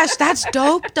gosh, that's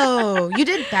dope though. You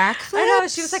did backflips? I know.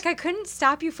 She was like, I couldn't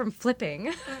stop you from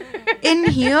flipping. In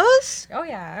heels? Oh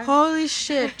yeah. Holy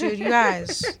shit, dude, you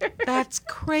guys. That's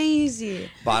crazy.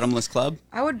 Bottomless club.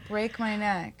 I would break my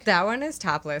neck. That one is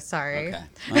topless. Sorry. Okay.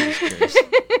 I'm just curious.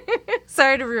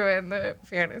 Sorry to ruin the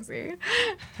fantasy.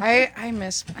 I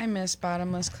miss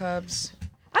bottomless clubs.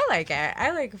 I like it.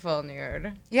 I like full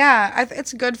nude. Yeah,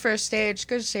 it's good for a stage.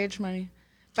 Good stage money.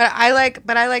 But I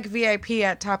like VIP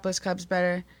at topless clubs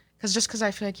better, because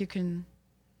I feel like you can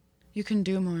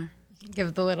do more.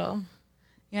 Give the little.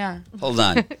 Yeah. Hold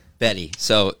on, Betty.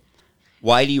 So,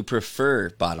 why do you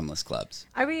prefer bottomless clubs?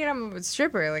 I mean, I'm a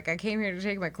stripper. Like, I came here to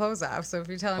take my clothes off. So if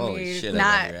you're telling Holy me shit, I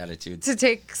not love your attitude. to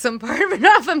take some part of it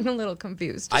off, I'm a little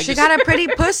confused. She got a pretty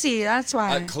pussy. That's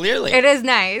why. Clearly. It is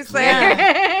nice.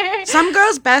 Yeah. Some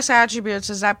girls' best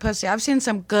attributes is that pussy. I've seen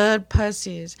some good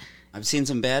pussies. I've seen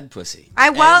some bad pussy.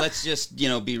 And let's just,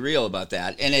 be real about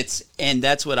that. And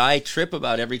that's what I trip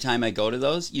about every time I go to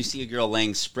those. You see a girl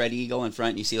laying spread eagle in front,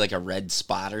 and you see like a red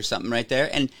spot or something right there.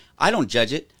 And I don't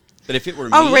judge it. But if it were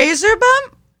me, a razor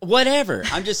bump? Whatever.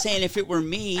 I'm just saying, if it were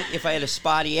me, if I had a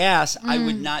spotty ass, I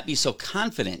would not be so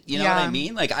confident. You know what I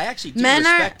mean? Like, I actually do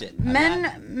respect it.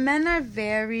 Men are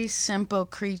very simple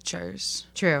creatures.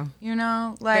 True. You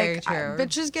know? Very Like, true.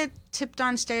 bitches get tipped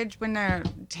on stage when their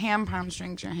tampon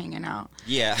strings are hanging out.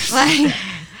 Yeah.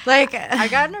 Like I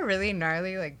got in a really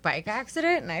gnarly like bike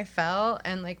accident and I fell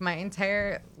and like my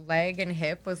entire leg and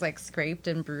hip was like scraped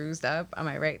and bruised up on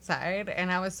my right side,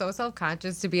 and I was so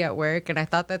self-conscious to be at work and I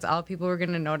thought that's all people were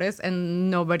going to notice,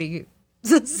 and nobody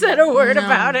said a word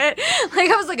about it. Like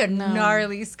I was like a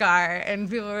gnarly scar and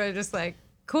people were just like,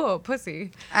 cool,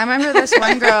 pussy. I remember this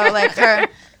one girl,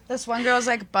 this one girl's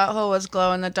like butthole was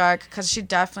glow in the dark because she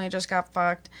definitely just got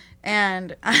fucked.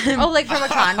 And like from a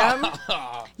condom?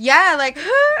 Yeah, like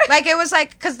it was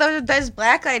like, because there's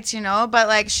black lights, but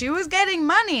like she was getting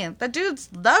money. The dudes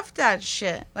loved that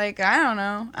shit. Like, I don't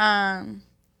know.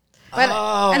 But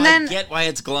and then I get why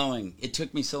it's glowing. It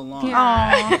took me so long. Oh.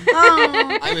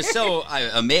 I was so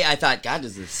amazed. I thought, God,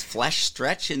 does this flesh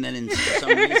stretch? And then for some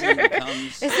reason it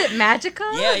becomes... Is it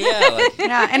magical? Yeah. Like,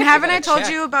 yeah, and haven't I told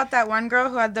you about that one girl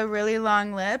who had the really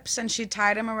long lips and she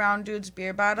tied them around dudes'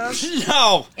 beer bottles?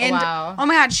 No. And, wow. Oh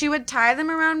my God, she would tie them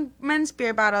around men's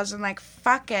beer bottles and like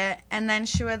fuck it, and then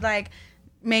she would like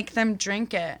make them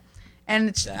drink it.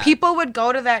 And people would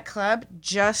go to that club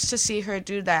just to see her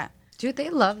do that. Dude,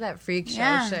 they love that freak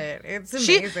show shit. It's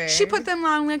amazing. She put them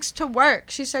long legs to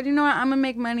work. She said, you know what, I'm going to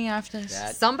make money off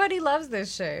this. Somebody loves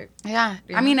this shit. Yeah.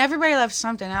 I mean, everybody loves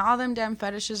something. All them damn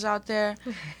fetishes out there.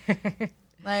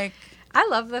 Like, I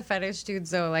love the fetish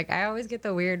dudes, though. Like, I always get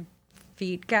the weird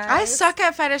feet guys. I suck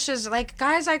at fetishes. Like,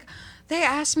 guys, like, they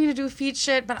ask me to do feet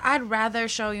shit, but I'd rather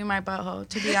show you my butthole,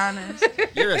 to be honest.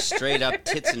 You're a straight up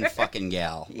tits and fucking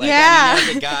gal. Like, yeah. I mean,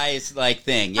 that's a guy's like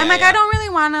thing. Yeah, I'm like, I don't really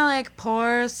want to like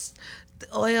pour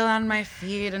oil on my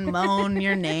feet and moan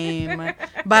your name,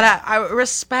 but I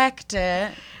respect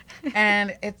it.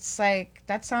 And it's like,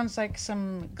 that sounds like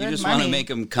some good money. You just want to make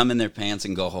them come in their pants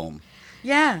and go home.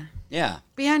 Yeah. Yeah.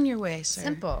 Be on your way, sir.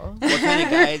 Simple.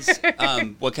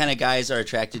 What kind of guys are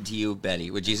attracted to you, Betty?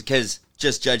 Would you, because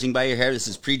just judging by your hair, this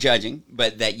is prejudging,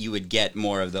 but that you would get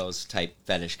more of those type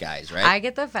fetish guys, right? I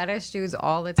get the fetish dudes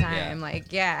all the time.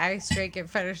 I straight get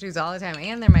fetish dudes all the time,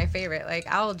 and they're my favorite. Like,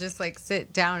 I'll just like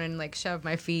sit down and like shove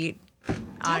my feet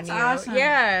on you. Awesome.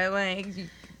 Yeah, like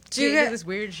do you get this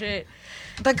weird shit.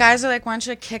 The guys are like, want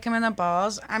you to kick him in the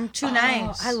balls? I'm too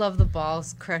nice. I love the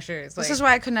balls crushers. This is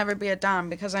why I could never be a dom,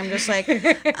 because I'm just like,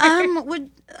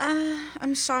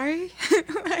 I'm sorry.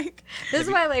 Like, this is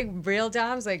why like real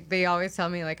doms, like they always tell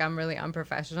me like I'm really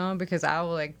unprofessional, because I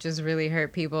will like just really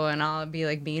hurt people and I'll be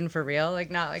like mean for real,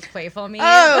 like not like playful mean.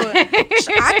 Oh,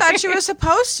 I thought you were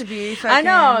supposed to be. I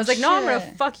know. I was like, no, I'm gonna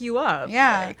fuck you up.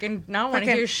 Yeah. Like, and now I want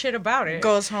to hear shit about it.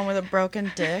 Goes home with a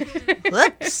broken dick.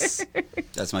 Whoops.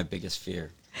 That's my biggest fear.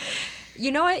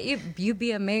 You know what? You'd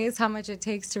be amazed how much it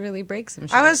takes to really break some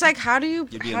shit. I was like, how do you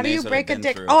break a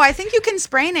dick? Oh, I think you can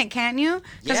sprain it, can't you?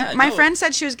 Because my friend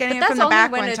said she was getting it from the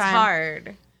back one time. That's only when it's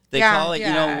hard. They call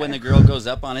it, when the girl goes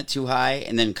up on it too high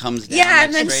and then comes down. Yeah,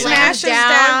 and then smashes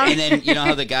down. And then you know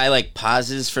how the guy like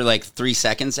pauses for like 3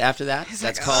 seconds after that?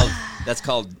 That's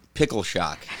called pickle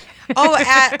shock. Oh,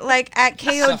 at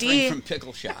KOD. Suffering from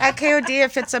pickle shock. At KOD,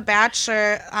 if it's a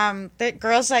bachelor, the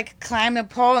girls like climb the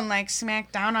pole and like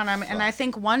smack down on him. And I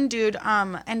think one dude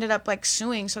ended up like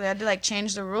suing, so they had to like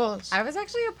change the rules. I was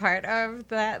actually a part of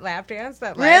that lap dance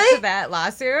that led to that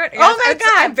lawsuit. Oh my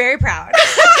God, I'm very proud.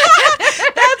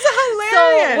 That's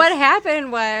hilarious. So what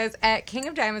happened was at King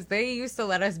of Diamonds, they used to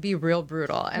let us be real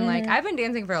brutal, and like I've been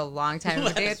dancing for a long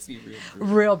time. It's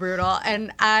real brutal,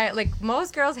 and I like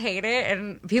most girls hate it,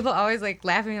 and people always like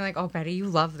laugh at me like, "Oh, Betty, you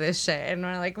love this shit." And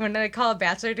when they call a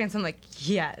bachelor dance, I'm like,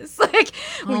 "Yes!" Like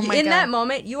in that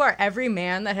moment, you are every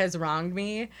man that has wronged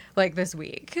me like this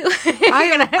week.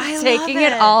 I'm taking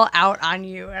it all out on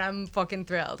you, and I'm fucking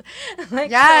thrilled.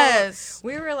 Like, yes, so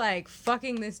we were like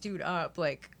fucking this dude up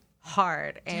like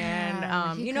hard,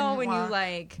 and you know when you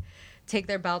like take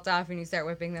their belt off and you start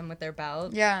whipping them with their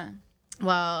belt. Yeah.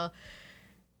 Well.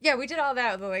 Yeah, we did all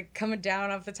that, like coming down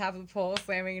off the top of the pole,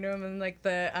 slamming into him, and like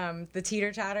the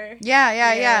teeter totter.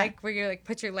 Yeah. Like where you like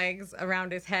put your legs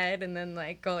around his head and then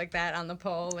like go like that on the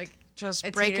pole, like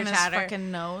just breaking his fucking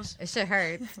nose. It shit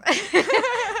hurts.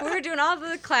 We were doing all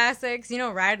the classics,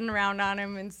 riding around on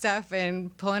him and stuff,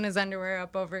 and pulling his underwear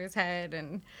up over his head,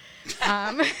 and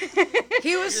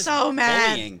he was so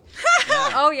mad.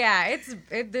 Yeah. Oh yeah,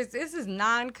 this is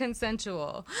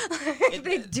non-consensual.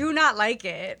 They do not like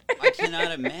it. I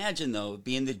cannot imagine though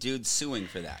being the dude suing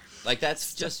for that. Like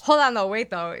that's just. Hold on though, wait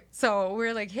though. So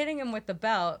we're like hitting him with the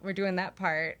belt. We're doing that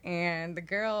part, and the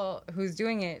girl who's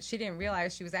doing it, she didn't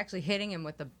realize she was actually hitting him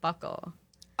with the buckle.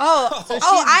 Oh,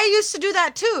 I used to do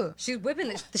that too. She's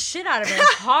whipping the shit out of him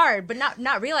hard, but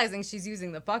not realizing she's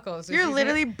using the buckle. So you're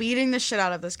literally beating the shit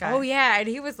out of this guy. Oh yeah, and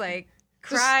he was like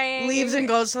crying. Just leaves and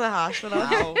goes to the hospital.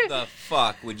 How the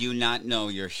fuck would you not know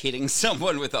you're hitting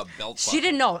someone with a belt buckle? She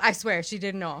didn't know. I swear, she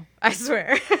didn't know. I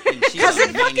swear. Because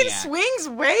it fucking swings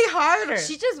way harder.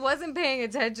 She just wasn't paying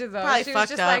attention though. Probably she was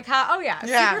just up. like,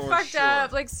 super fucked sure.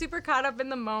 up, like super caught up in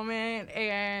the moment.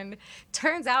 And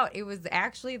turns out it was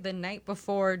actually the night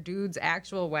before dude's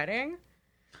actual wedding.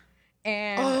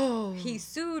 And he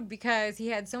sued because he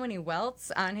had so many welts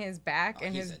on his back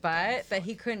and his butt that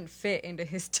he couldn't fit into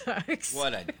his tux.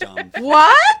 What a dumb.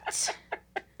 What?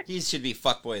 He should be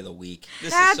fuckboy of the week.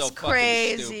 That's is so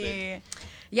crazy. Fucking stupid.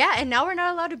 Yeah, and now we're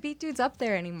not allowed to beat dudes up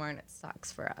there anymore, and it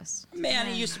sucks for us. Man,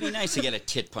 it used to be nice to get a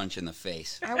tit punch in the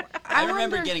face. I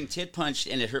remember getting tit punched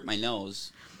and it hurt my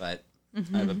nose, but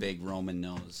I have a big Roman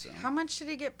nose. So. How much did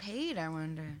he get paid, I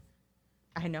wonder?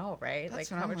 I know, right? That's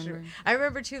like what how I'm much? wondering. I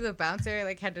remember too. The bouncer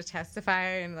like had to testify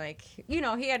and like he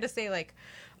had to say like,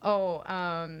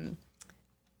 I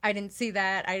didn't see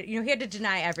that. He had to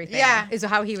deny everything. Yeah, is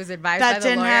how he was advised that by the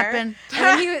didn't lawyer. happen.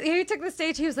 And then he took the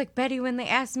stage. He was like, Betty, when they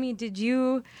asked me, did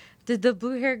the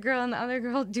blue haired girl and the other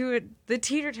girl do it? The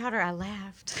teeter totter. I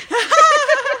laughed.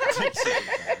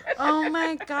 Oh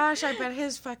my gosh, I bet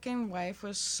his fucking wife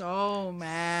was so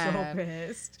mad. So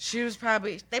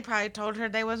pissed. They probably told her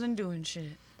they wasn't doing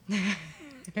shit.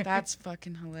 That's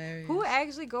fucking hilarious. Who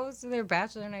actually goes to their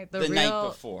bachelor night? The night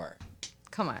before.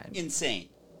 Come on. Insane.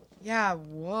 Yeah,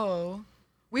 whoa.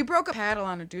 We broke a paddle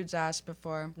on a dude's ass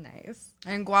before. Nice.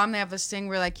 In Guam, they have this thing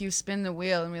where, like, you spin the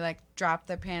wheel and we, like, drop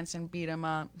their pants and beat them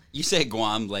up. You say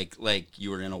Guam like you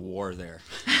were in a war there.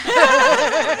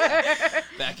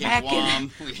 Back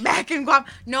in Guam.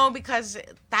 No, because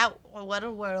what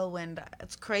a whirlwind.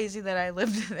 It's crazy that I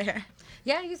lived there.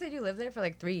 Yeah, you said you lived there for,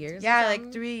 like, 3 years. Yeah,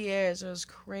 like 3 years. It was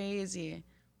crazy.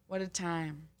 What a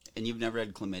time. And you've never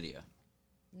had chlamydia?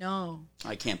 No.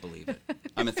 I can't believe it.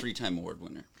 I'm a 3-time award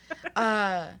winner.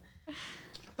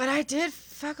 But I did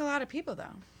fuck a lot of people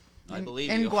though. I believe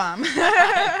you. In Guam.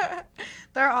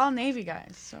 They're all Navy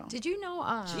guys. So. Did you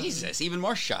know? Jesus, even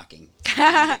more shocking.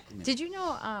 Did you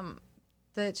know?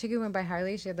 The chick who went by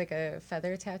Harley, she had like a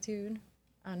feather tattooed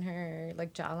on her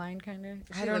like jawline, kind of.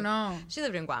 I don't know. She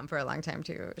lived in Guam for a long time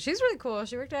too. She's really cool.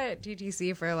 She worked at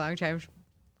GTC for a long time.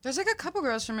 There's like a couple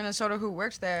girls from Minnesota who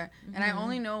worked there, and I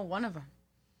only know one of them.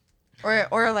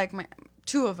 Or like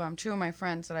two of my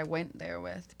friends that I went there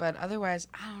with. But otherwise,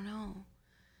 I don't know.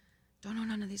 Don't know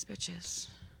none of these bitches.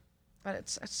 But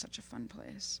it's such a fun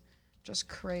place. Just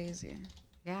crazy.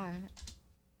 Yeah.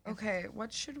 Okay,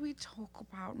 what should we talk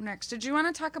about next? Did you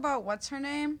want to talk about what's her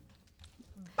name?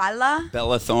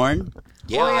 Bella Thorne.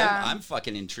 Yeah, Oh, yeah. I'm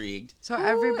fucking intrigued. So Who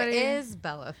everybody is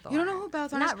Bella Thorne? You don't know who Bella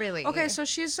Thorne is? Not really. Okay, so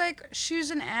she's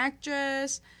an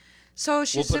actress. So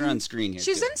she's We'll put her on screen here.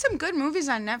 She's too. in some good movies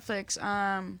on Netflix.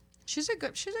 She's a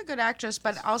good actress,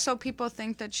 but also people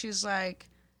think that she's like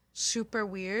super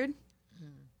weird.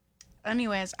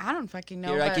 Anyways, I don't fucking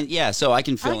know. Here, so I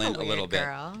can fill like in a a little bit.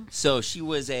 girl. So she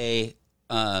was a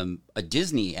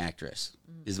Disney actress,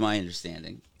 is my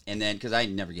understanding. And then, because I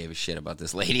never gave a shit about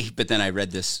this lady, but then I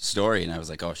read this story and I was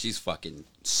like, oh, she's fucking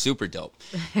super dope.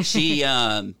 She,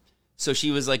 so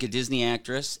she was like a Disney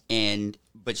actress,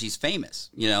 but she's famous,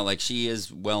 like she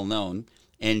is well known.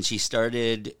 And she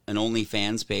started an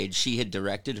OnlyFans page. She had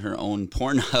directed her own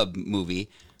Pornhub movie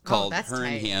called Her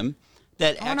and Him.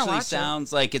 That actually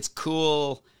sounds like it's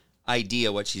cool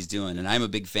idea what she's doing. And I'm a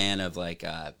big fan of like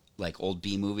old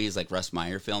B movies, like Russ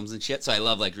Meyer films and shit. So I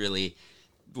love like really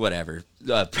whatever,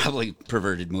 probably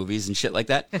perverted movies and shit like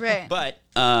that. Right. But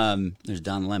there's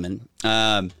Don Lemon.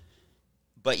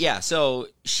 But yeah, so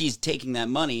she's taking that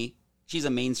money. She's a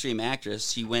mainstream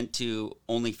actress. She went to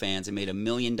OnlyFans and made $1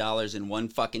 million in one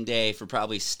fucking day for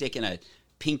probably sticking a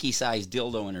pinky-sized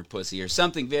dildo in her pussy or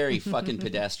something very fucking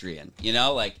pedestrian.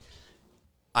 Like,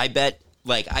 I bet,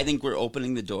 like, I think we're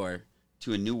opening the door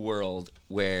to a new world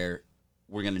where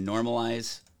we're going to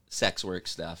normalize sex work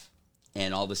stuff,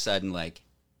 and all of a sudden, like,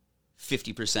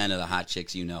 50% of the hot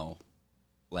chicks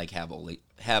like, have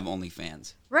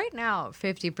OnlyFans. Right now,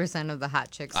 50% of the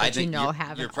hot chicks that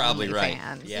have you're an probably OnlyFans.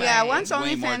 right. Yeah, once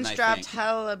way more than OnlyFans I dropped, think.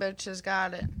 hella bitches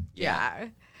got it. Yeah.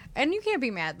 And you can't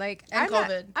be mad. Like, And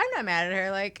COVID. I'm not mad at her.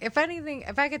 Like, if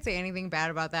I could say anything bad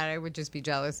about that, it would just be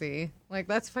jealousy. Like,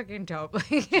 that's fucking dope.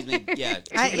 Yeah,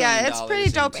 It's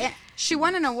pretty dope. and- She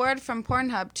won an award from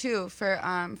Pornhub too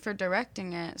for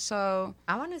directing it. So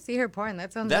I want to see her porn.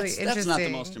 That sounds That's really interesting. not the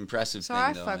most impressive So thing,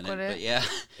 I though. fuck in with it. But yeah.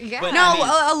 Yeah. But, no, I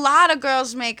mean, a lot of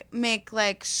girls make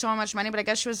like so much money, but I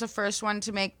guess she was the first one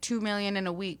to make $2 million in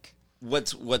a week.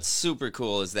 What's super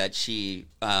cool is that she's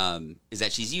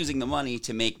using the money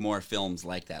to make more films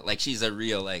like that. Like she's a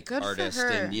real like Good for artist, her.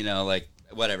 and like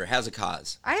whatever, has a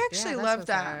cause. I actually that's love what's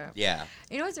that. up. Yeah.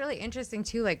 You know what's really interesting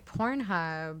too? Like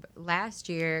Pornhub last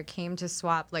year came to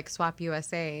Swap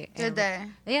USA. Did they?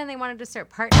 Yeah, and they wanted to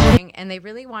start partnering, and they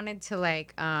really wanted to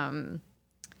like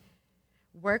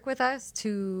work with us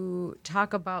to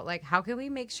talk about like how can we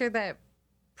make sure that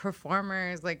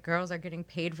performers, like girls, are getting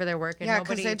paid for their work. And Yeah,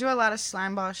 because they do a lot of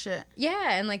slime ball shit.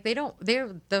 Yeah, and like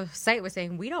the site was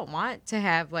saying we don't want to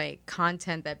have like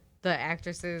content that the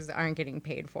actresses aren't getting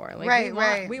paid for. Like,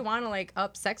 Right. We want to like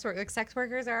up sex work. Like sex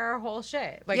workers are our whole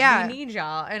shit. Like Yeah. we need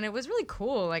y'all, and it was really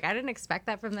cool. Like I didn't expect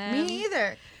that from them. Me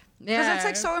either. Because Yeah, it's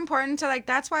like so important to like.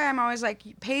 That's why I'm always like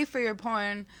pay for your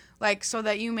porn, like so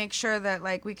that you make sure that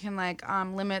like we can like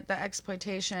limit the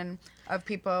exploitation of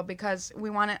people because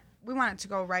we want it. We want it to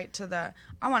go right to the.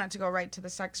 I want it to go right to the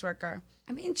sex worker.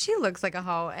 I mean, she looks like a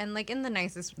hoe, and like in the best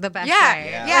way.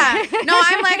 Yeah. No,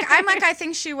 I'm like, I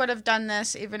think she would have done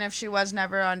this even if she was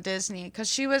never on Disney, because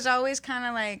she was always kind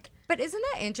of like. But isn't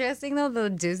that interesting though? The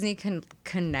Disney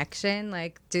connection.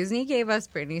 Like Disney gave us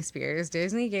Britney Spears,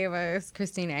 Disney gave us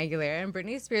Christina Aguilera, and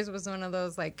Britney Spears was one of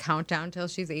those like countdown till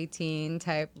she's 18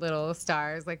 type little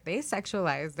stars. Like they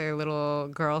sexualize their little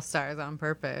girl stars on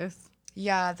purpose.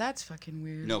 Yeah, that's fucking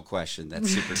weird. No question. That's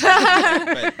super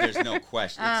cool. But there's no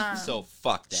question. It's so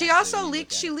fucked. She also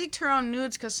leaked. She leaked her own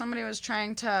nudes because somebody was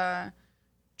trying to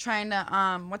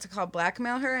what's it called,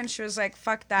 blackmail her, and she was like,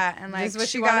 "Fuck that," and like what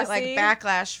she you got wanna like see?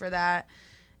 backlash for that.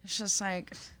 It's just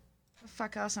like, what the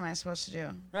fuck else am I supposed to do?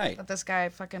 Right. Let this guy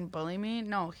fucking bully me?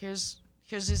 No, here's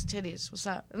his titties. What's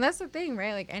up? And that's the thing,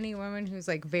 right? Like any woman who's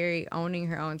like very owning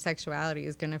her own sexuality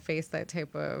is gonna face that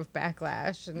type of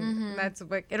backlash, and that's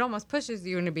like it almost pushes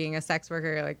you into being a sex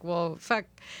worker. Like, well, fuck,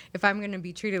 if I'm gonna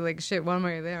be treated like shit one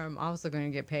way or the other, I'm also gonna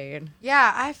get paid.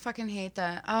 Yeah, I fucking hate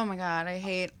that. Oh my god, I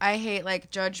hate like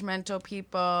judgmental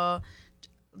people.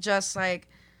 Just like,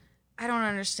 I don't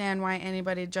understand why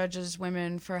anybody judges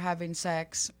women for having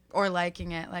sex or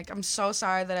liking it. Like, I'm so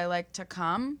sorry that I like to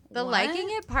come. The What? liking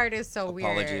it part is so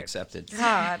Apology weird. accepted.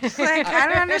 God, like I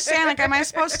don't understand. Like, am I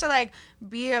supposed to like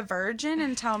be a virgin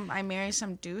until I marry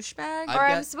some douchebag? I've Or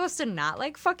I'm got- supposed to not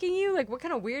like fucking you? Like, what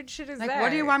kind of weird shit is Like, that?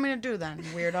 what do you want me to do then,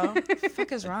 weirdo? What the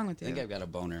fuck is wrong with I think you? I've got a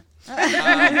boner.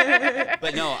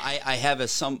 But no, I have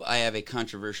a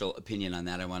controversial opinion on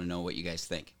that. I want to know what you guys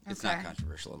think. It's not Okay.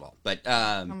 controversial at all. But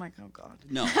I'm like, oh god.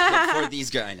 no, for these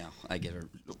guys, I know I get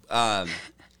her.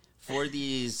 For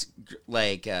these,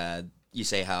 like you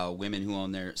say, how women who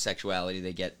own their sexuality,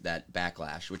 they get that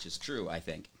backlash, which is true, I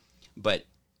think. But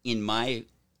in my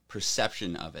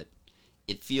perception of it,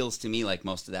 it feels to me like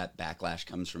most of that backlash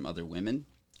comes from other women.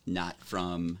 not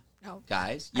from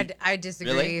guys? I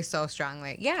disagree really? so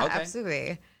strongly. Yeah, Okay.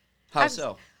 absolutely. How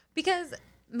so? Because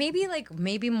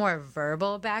maybe more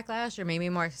verbal backlash or maybe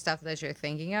more stuff that you're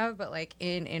thinking of, but like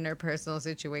in interpersonal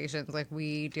situations, like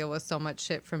we deal with so much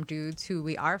shit from dudes who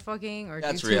we are fucking or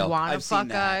That's dudes real. who want to I've seen fuck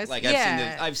that. us. Like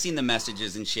yeah. I've seen the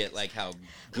messages and shit, like how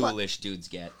ghoulish dudes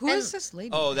get. Who is this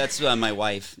lady? Oh, that's my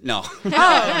wife. No, I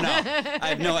don't know. I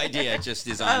have no idea. It just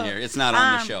is on here. It's not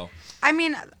on the show. I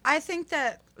mean, I think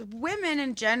that women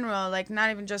in general, like not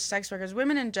even just sex workers,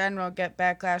 women in general get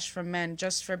backlash from men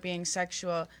just for being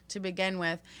sexual to begin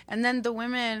with. And then the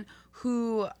women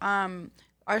who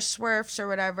are swerfs or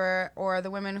whatever, or the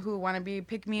women who want to be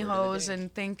pick-me hoes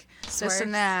and think this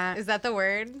and that. Is that the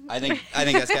word? I think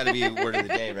that's got to be word of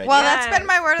the day, right? Well, there. that's been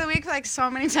my word of the week like so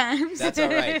many times. That's all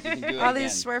right. You can do it All again.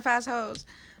 these swerf-ass hoes.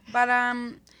 But,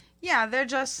 yeah, they're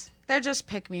just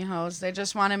pick-me hoes. They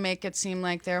just want to make it seem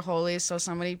like they're holy, so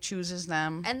somebody chooses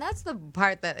them. And that's the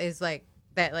part that is like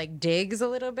that like digs a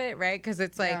little bit, right? Because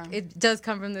it's like it does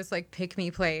come from this like pick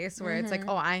me place where it's like,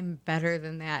 oh, I'm better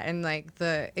than that, and like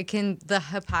the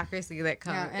hypocrisy that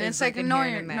comes. Yeah, and it's like no,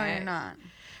 you're not.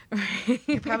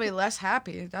 You're probably less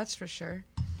happy. That's for sure.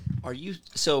 Are you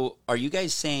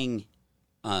guys saying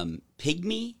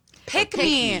pygmy? Pick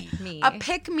me. A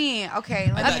pick me.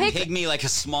 Okay. I thought pygmy like a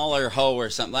smaller hoe or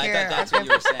something. Here, I thought that's what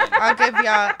you were saying. I'll give y'all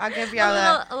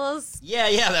that. A little Yeah,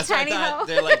 that's what I tiny thought. hoe.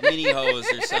 They're like mini hoes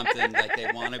or something. Like they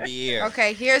want to be here.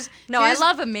 Okay, here's I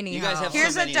love a mini You guys hoe. have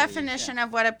Here's so a many of these, definition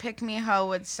of what a pick-me-hoe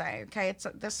would say, okay?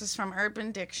 This is from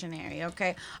Urban Dictionary,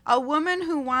 okay? A woman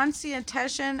who wants the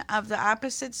attention of the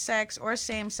opposite sex or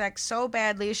same sex so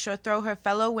badly she'll throw her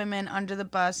fellow women under the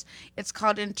bus. It's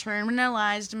called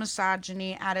internalized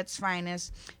misogyny at its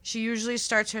finest. She usually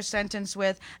starts her sentence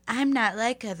with, "I'm not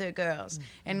like other girls,"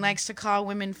 and likes to call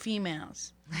women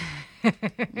females.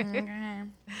 Okay.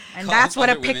 And that's what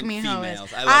a pick-me-hoe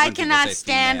is. I cannot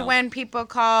stand female. when people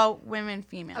call women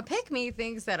females. A pick me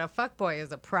thinks that a fuckboy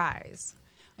is a prize.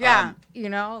 Yeah. You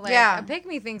know, like Yeah. a pick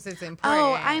me thinks it's important.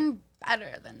 Oh, I'm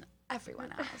better than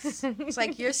everyone else. It's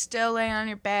like you're still laying on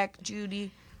your back,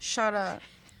 Judy. Shut up.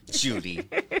 Judy.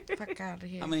 Fuck out of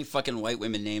here. How many fucking white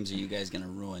women names are you guys gonna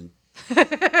ruin? They ruin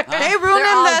They're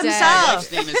all them dead. My themselves.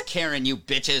 wife's name is Karen. You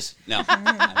bitches. No.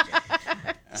 I'm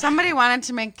joking. Somebody wanted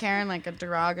to make Karen like a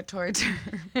derogatory term.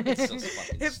 It's so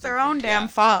fucking It's their stupid. own damn Yeah.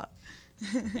 fault.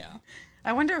 Yeah.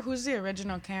 I wonder who's the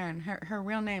original Karen. Her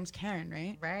real name's Karen,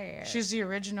 right? right. She's the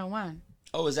original one.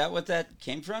 Oh, is that what that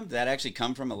came from? Did that actually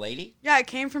come from a lady? Yeah, it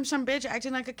came from some bitch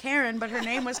acting like a Karen, but her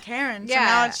name was Karen. So Yeah.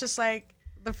 now it's just like,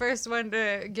 the first one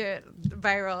to get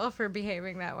viral for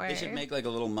behaving that way. They should make like a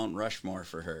little Mount Rushmore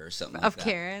for her or something like Of that.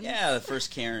 Karen? Yeah, the first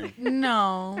Karen.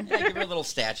 no. Yeah, give her a little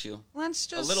statue. Let's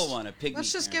just A little one, a pygmy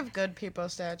Let's just Karen. give good people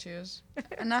statues.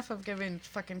 Enough of giving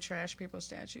fucking trash people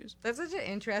statues. That's such an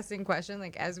interesting question.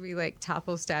 Like as we like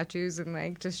topple statues and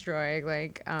like destroy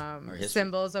like history.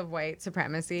 symbols of white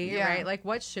supremacy, Yeah. right? Like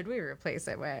what should we replace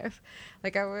it with?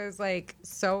 Like I was like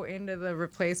so into the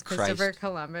replace Christopher Christ.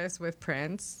 Columbus with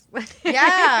Prince.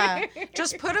 Yeah.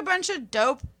 Just put a bunch of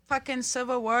dope fucking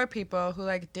Civil War people who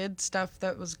like did stuff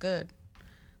that was good.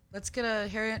 Let's get a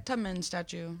Harriet Tubman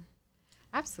statue.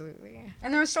 Absolutely.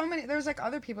 And there was like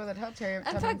other people that helped Harriet In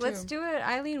Tubman fact, let's too. do an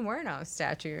Eileen Wuornos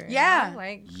statue. you Yeah. know?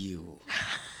 Like You.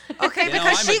 Okay, You know,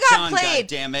 because I'm she a got John, played.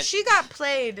 goddammit. She got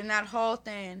played in that whole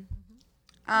thing.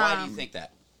 Why do you think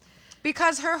that?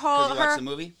 Because her whole Because you watched the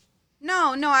movie?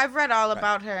 No, I've read all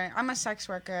about her. I'm a sex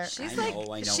worker. she's I like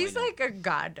know, I know, she's I know. like a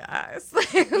god to us.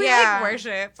 We Yeah. like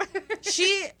worship.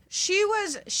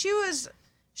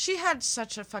 She had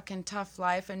such a fucking tough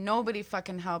life, and nobody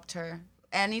fucking helped her.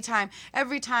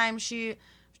 Every time she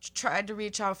tried to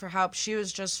reach out for help, she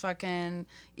was just fucking.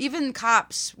 Even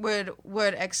cops would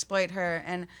exploit her,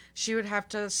 and she would have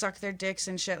to suck their dicks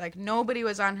and shit. Like nobody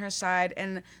was on her side,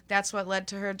 and that's what led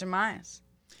to her demise.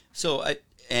 So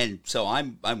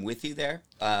I'm with you there.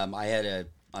 On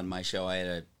my show I had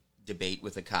a debate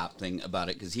with a cop thing about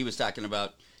it because he was talking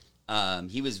about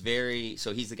he's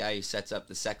the guy who sets up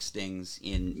the sex stings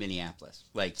in Minneapolis.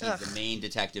 Like he's the main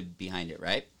detective behind it,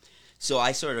 right? So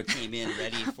I sort of came in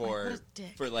ready for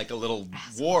like a little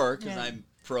war because I'm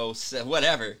pro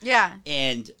whatever. Yeah.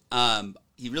 And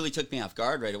he really took me off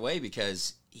guard right away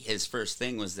because his first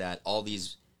thing was that all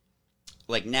these.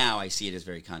 Like now I see it as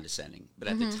very condescending, but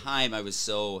at the time I was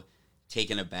so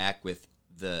taken aback with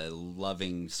the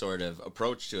loving sort of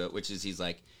approach to it, which is he's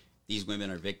like, these women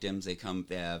are victims. They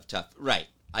have tough. Right.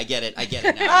 I get it now. You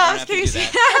don't have to do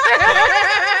that.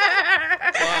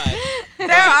 But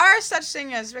There are such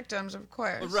things as victims, of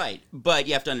course. right. But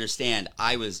you have to understand,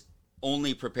 I was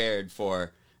only prepared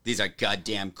for these are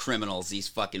goddamn criminals, these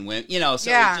fucking women, you know,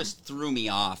 so it just threw me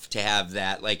off to have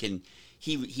that, like, and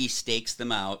he stakes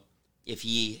them out. If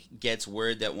he gets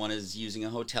word that one is using a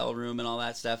hotel room and all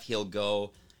that stuff, he'll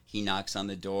go, he knocks on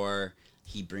the door,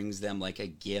 he brings them like a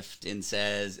gift and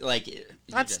says, like,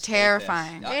 that's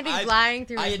terrifying. And he's lying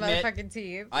through his motherfucking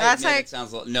teeth. That's like, it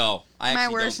sounds no, I my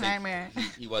actually worst don't think nightmare.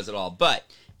 he was at all. But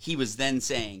he was then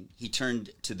saying, he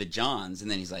turned to the Johns and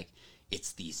then he's like,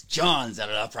 it's these Johns that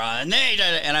are the problem.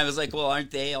 And I was like, well,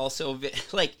 aren't they also,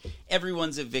 like,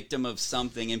 everyone's a victim of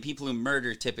something, and people who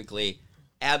murder typically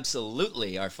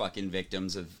absolutely are fucking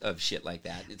victims of shit like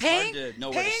that. It's hard to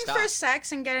know where to stop. Paying for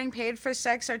sex and getting paid for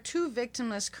sex are two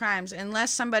victimless crimes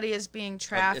unless somebody is being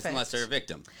trafficked. Unless they're a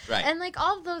victim. Right. And like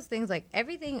all of those things, like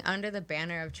everything under the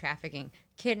banner of trafficking,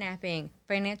 kidnapping,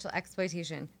 financial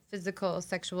exploitation, physical,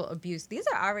 sexual abuse, these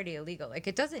are already illegal. Like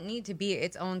it doesn't need to be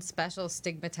its own special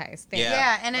stigmatized thing.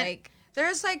 Yeah, and like there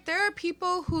are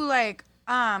people who like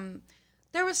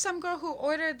there was some girl who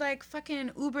ordered, like,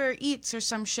 fucking Uber Eats or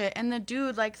some shit, and the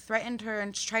dude, like, threatened her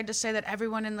and tried to say that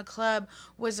everyone in the club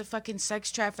was a fucking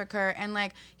sex trafficker, and,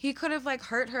 like, he could have, like,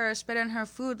 hurt her or spit in her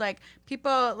food. Like,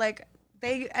 people, like,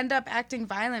 they end up acting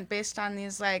violent based on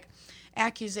these, like,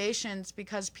 accusations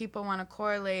because people want to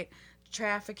correlate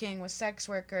trafficking with sex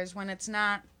workers when it's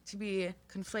not to be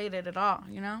conflated at all,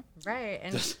 you know? Right,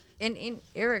 and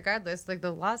irregardless, like,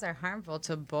 the laws are harmful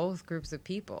to both groups of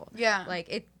people. Yeah.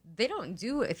 Like, they don't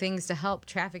do things to help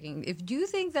trafficking. If you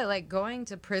think that, like, going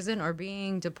to prison or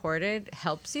being deported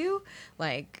helps you,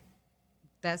 like,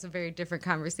 that's a very different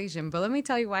conversation. But let me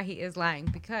tell you why he is lying.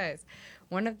 Because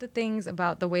one of the things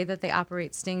about the way that they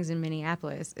operate stings in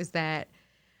Minneapolis is that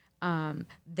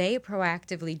they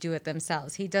proactively do it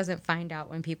themselves. He doesn't find out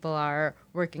when people are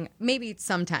working. Maybe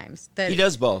sometimes. He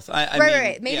does both. I mean,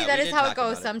 right. Maybe that is how it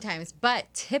goes sometimes.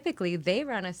 But typically, they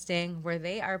run a sting where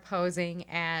they are posing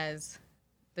as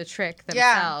the trick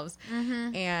themselves,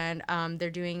 and they're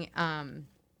doing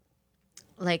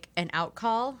like an out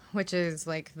call, which is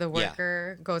like the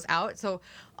worker goes out. So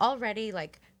already,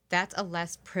 like, that's a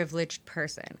less privileged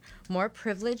person. More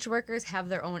privileged workers have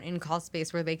their own in-call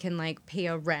space where they can, like, pay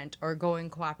a rent or go in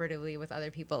cooperatively with other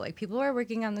people. Like, people who are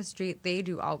working on the street, they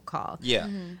do out call. Yeah.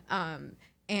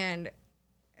 And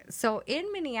so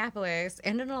in Minneapolis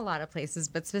and in a lot of places,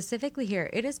 but specifically here,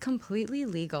 it is completely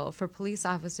legal for police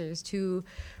officers to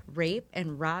rape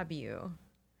and rob you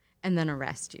and then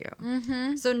arrest you.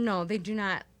 Mm-hmm. So no, they do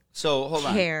not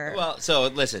care. Well, so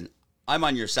listen, I'm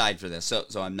on your side for this.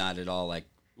 So I'm not at all like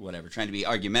whatever, trying to be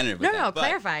argumentative with that. No,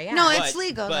 clarify, yeah. No, it's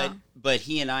legal, though. But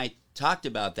he and I talked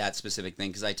about that specific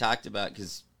thing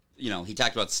because you know, he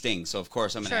talked about stings, so of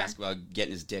course I'm going to ask about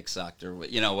getting his dick sucked or,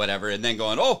 you know, whatever, and then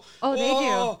going, they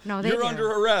do. No, you're under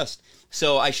arrest.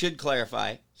 So I should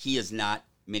clarify, he is not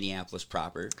Minneapolis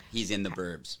proper. He's in the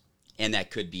burbs, and that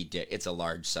could be, it's a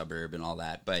large suburb and all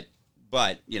that, but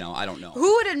you know, I don't know.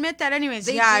 Who would admit that anyways?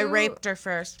 I raped her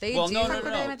first. No.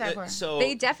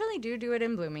 They definitely do it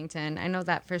in Bloomington. I know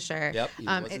that for sure. Yep, he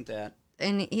wasn't that.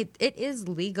 And it is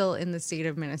legal in the state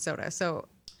of Minnesota, so...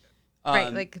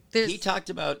 Right, like he talked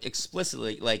about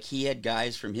explicitly, like he had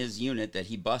guys from his unit that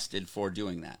he busted for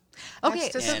doing that. Okay,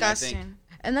 that's disgusting.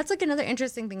 And that's like another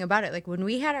interesting thing about it. Like when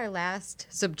we had our last,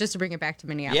 so just to bring it back to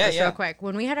Minneapolis real quick,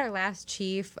 when we had our last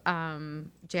chief,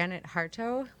 Janet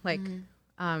Harto, like,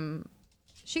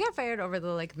 she got fired over the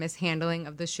like mishandling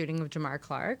of the shooting of Jamar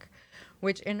Clark,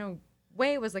 which in a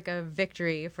way was like a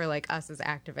victory for like us as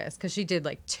activists because she did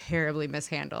like terribly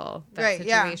mishandle that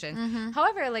situation. Yeah. Mm-hmm.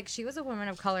 However, like she was a woman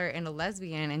of color and a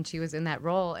lesbian and she was in that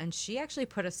role and she actually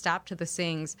put a stop to the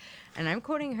stings, and I'm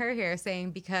quoting her here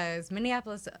saying because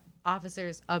Minneapolis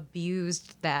officers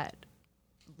abused that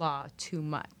law too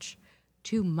much.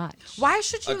 Why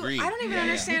should you? Agreed. I don't even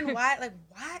understand why. Like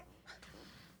why?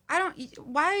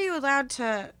 Why are you allowed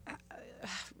to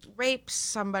rape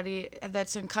somebody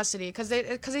that's in custody? Because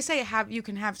they say you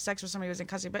can have sex with somebody who's in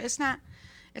custody, but it's not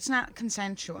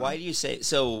consensual. Why do you say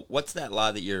so? What's that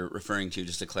law that you're referring to?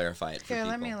 Just to clarify it for people.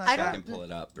 Let me look. I can pull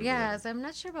it up. So I'm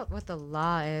not sure about what the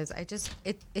law is. I just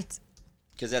it's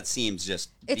because that seems just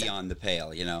beyond the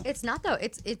pale, you know. It's not though.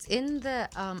 It's in the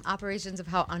operations of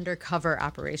how undercover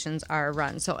operations are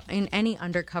run. So in any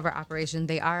undercover operation,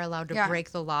 they are allowed to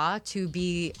break the law to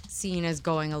be seen as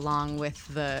going along with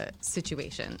the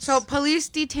situation. So police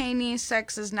detainee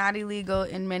sex is not illegal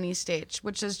in many states,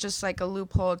 which is just like a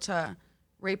loophole to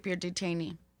rape your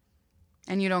detainee,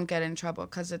 and you don't get in trouble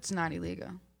because it's not illegal.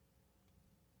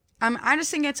 I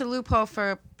just think it's a loophole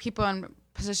for people in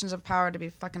positions of power to be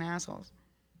fucking assholes.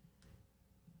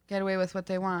 Get away with what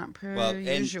they want, per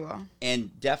usual.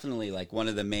 And definitely, like, one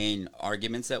of the main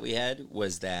arguments that we had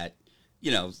was that, you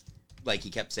know, like he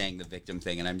kept saying the victim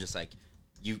thing, and I'm just like,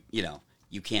 you know,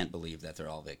 you can't believe that they're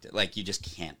all victims. Like, you just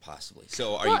can't possibly.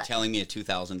 So are you telling me a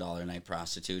 $2,000 a night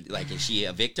prostitute, like, is she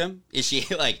a victim? Is she,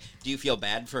 like, do you feel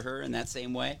bad for her in that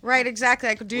same way? Right, exactly.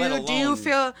 Like, do you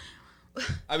feel...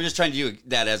 I was just trying to do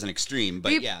that as an extreme,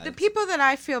 but the people that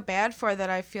I feel bad for, that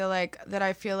I feel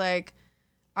like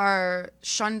are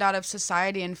shunned out of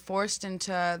society and forced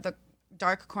into the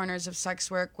dark corners of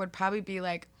sex work would probably be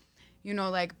like, you know,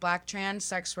 like Black trans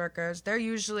sex workers. They're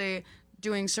usually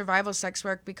doing survival sex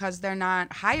work because they're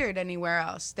not hired anywhere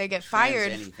else. They get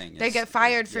fired. They get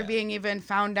fired for being even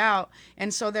found out,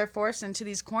 and so they're forced into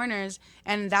these corners,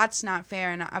 and that's not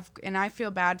fair. And I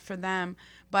feel bad for them.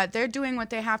 But they're doing what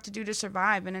they have to do to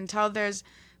survive. And until there's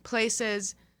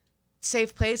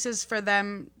safe places for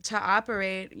them to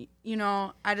operate, you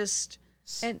know, I just...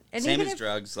 And same as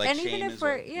drugs, like shame even if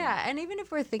we're and even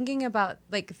if we're thinking about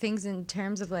like things in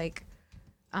terms of like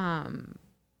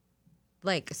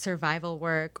survival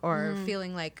work or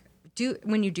feeling like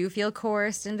when you do feel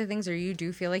coerced into things, or you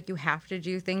do feel like you have to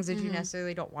do things that you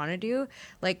necessarily don't want to do,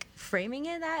 like framing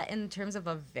it that in terms of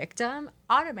a victim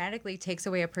automatically takes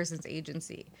away a person's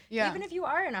agency. Yeah. Even if you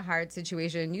are in a hard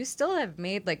situation, you still have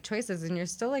made like choices, and you're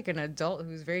still like an adult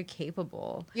who's very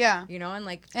capable. Yeah. You know,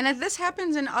 and if this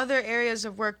happens in other areas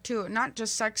of work too, not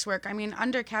just sex work. I mean,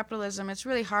 under capitalism, it's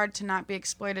really hard to not be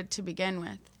exploited to begin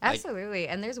with. Absolutely.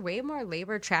 And there's way more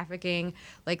labor trafficking.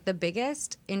 Like, the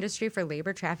biggest industry for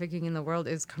labor trafficking in the world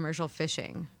is commercial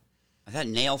fishing. I thought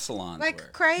nail salons were.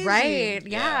 Crazy. Right.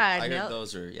 Yeah. I heard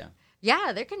those are,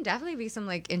 Yeah, there can definitely be some,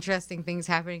 like, interesting things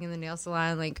happening in the nail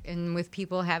salon, like, and with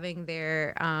people having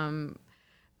their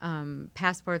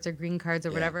passports or green cards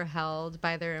or whatever held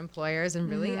by their employers, and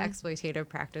really exploitative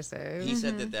practices. He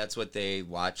said that that's what they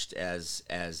watched as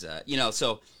you know,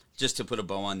 so just to put a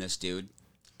bow on this dude,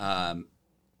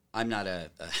 I'm not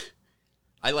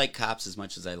I like cops as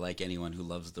much as I like anyone who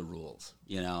loves the rules.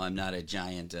 You know, I'm not a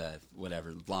giant,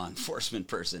 law enforcement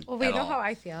person. Well, we know how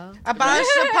I feel. Abolish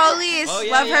the police. Oh,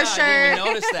 Love her I shirt. didn't even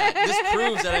notice that. This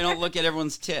proves that I don't look at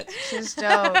everyone's tits. She's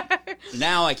dope.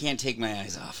 Now I can't take my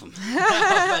eyes off them.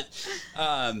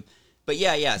 But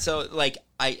yeah. So, like,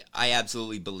 I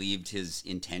absolutely believed his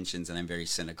intentions, and I'm very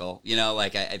cynical. You know,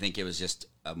 like, I think it was just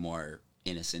a more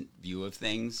innocent view of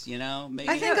things, you know? Maybe.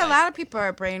 I think a lot of people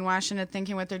are brainwashed into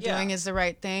thinking what they're doing is the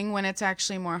right thing, when it's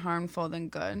actually more harmful than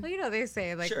good. Well, you know, they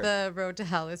say, like, the road to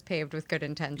hell is paved with good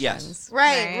intentions. Yes.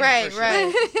 Right.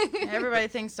 Everybody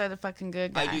thinks they're the fucking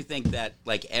good guy. I do think that,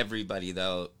 like, everybody,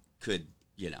 though, could,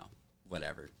 you know,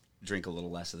 drink a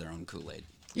little less of their own Kool-Aid.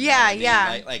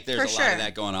 Yeah. Like there's a lot of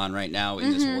that going on right now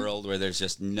in this world, where there's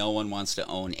just no one wants to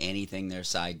own anything their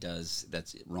side does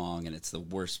that's wrong, and it's the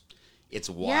worst. It's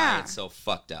why it's so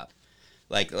fucked up.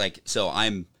 Like so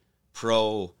I'm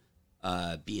pro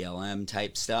BLM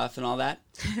type stuff and all that.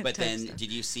 But then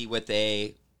did you see what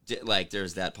they did? Like,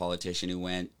 there's that politician who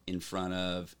went in front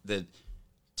of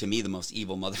to me, the most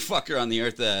evil motherfucker on the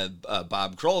earth, the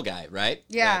Bob Kroll guy, right?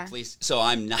 Yeah. Please. So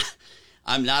I'm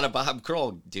not a Bob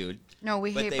Kroll dude. No,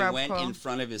 we hate Bob Kroll. But they went in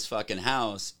front of his fucking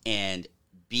house and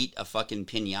beat a fucking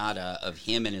piñata of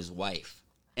him and his wife.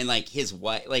 And, like, his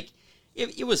wife, like,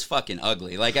 it was fucking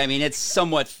ugly. Like, I mean, it's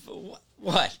somewhat...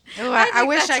 What? Ooh, I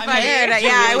wish I cared.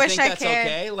 I wish I cared.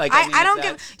 Okay? Like, I don't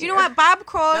give. You know what, Bob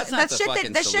Kroll?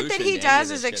 The shit that he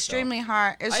does is extremely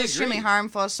hard. It's extremely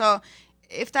harmful. So,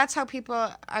 if that's how people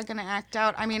are gonna act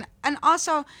out, I mean, and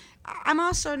also, I'm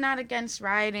also not against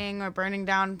rioting or burning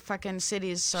down fucking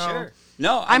cities. So. Sure.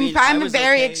 No, I'm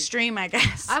very extreme, I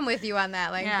guess. I'm with you on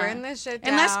that. Like, burn this shit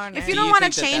down. If you don't want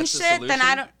to change shit, then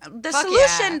I don't. The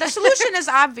solution is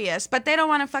obvious, but they don't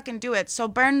want to fucking do it. So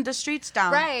burn the streets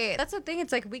down. Right. That's the thing.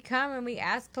 It's like, we come and we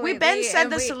ask politely. We've been said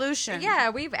the solution.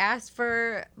 Yeah, we've asked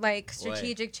for, like,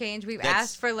 strategic change. We've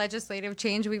asked for legislative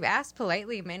change. We've asked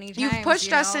politely many times. You've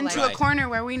pushed us into a corner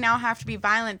where we now have to be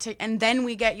violent, and then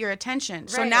we get your attention.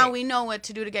 So now we know what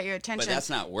to do to get your attention. But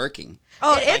that's not working.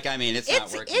 Oh, it's not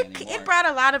working anymore. It brought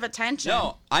a lot of attention.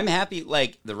 No, I'm happy.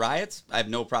 Like, the riots, I have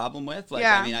no problem with. Like,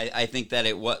 I mean, I think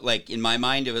that like, in my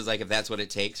mind, it was like, if that's what it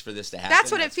takes for this to happen. That's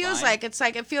what it feels like. It's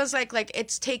like, it feels like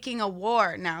it's taking a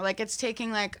war now. Like, it's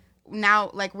taking, like,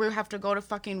 now, like, we have to go to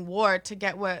fucking war to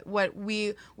get what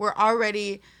we were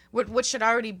already what should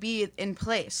already be in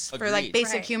place for like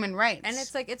basic human rights. And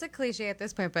it's like, it's a cliche at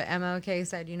this point, but MLK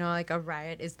said, you know, like a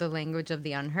riot is the language of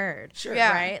the unheard. Sure.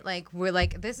 Yeah. Right? Like, we're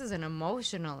like, this is an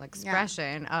emotional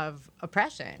expression of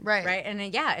oppression. Right. Right. And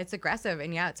it's aggressive,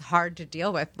 and it's hard to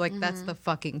deal with. Like, that's the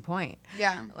fucking point.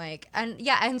 Yeah. Like, and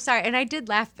I'm sorry. And I did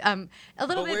laugh a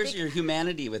little bit. Where's your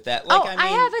humanity with that? Like, I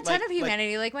have a ton of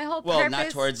humanity. Like, my whole purpose. Well,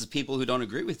 not towards people who don't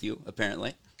agree with you,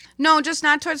 apparently. No, just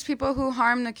not towards people who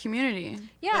harm the community.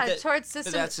 Yeah, towards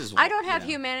systems. I don't have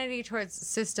humanity towards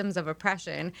systems of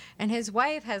oppression. And his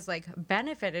wife has like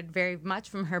benefited very much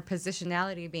from her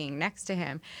positionality being next to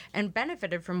him, and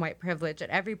benefited from white privilege at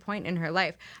every point in her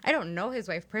life. I don't know his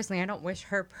wife personally. I don't wish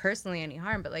her personally any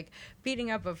harm, but like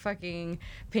beating up a fucking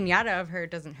piñata of her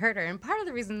doesn't hurt her. And part of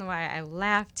the reason why I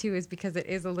laugh too is because it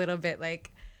is a little bit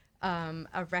like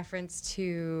a reference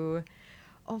to,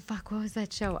 what was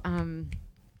that show?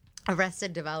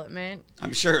 Arrested Development.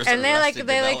 I'm sure it's and an Arrested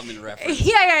Development reference.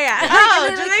 Yeah. Oh,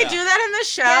 do they do that in the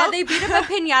show? Yeah, they beat up a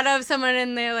piñata of someone,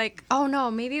 and they're like, oh no,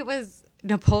 maybe it was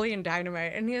Napoleon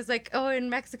Dynamite. And he was like, oh,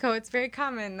 in Mexico, it's very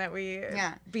common that we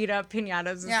beat up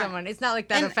piñatas of someone. It's not like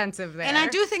that offensive there. And I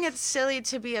do think it's silly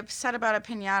to be upset about a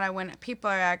piñata when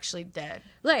people are actually dead.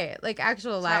 Like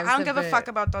actual lives. I don't give a fuck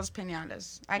about those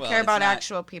piñatas. I care about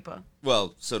actual people.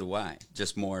 Well, so do I.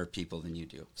 Just more people than you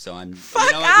do. So I'm. Fuck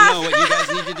you know what you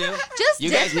guys need to do? Just you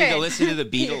guys need to listen to the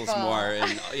Beatles more,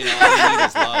 and all you need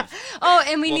is love. Oh,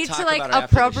 and we need to like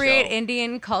appropriate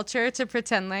Indian culture to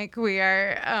pretend like we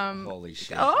are. Holy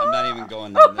shit! I'm not even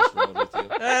going down this road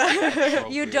with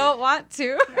you. You don't want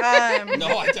to.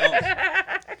 No, I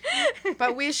don't.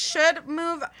 But we should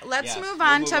move. Let's move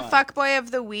on to Fuckboy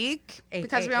of the Week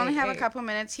because we only have a couple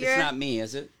minutes here. It's not me,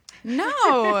 is it?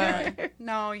 No,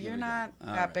 no, you're not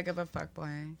that big of a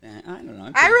fuckboy. I don't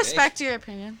know. I respect your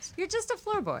opinions. You're just a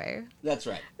floor boy. That's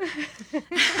right.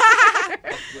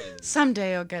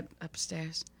 Someday you'll get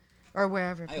upstairs. Or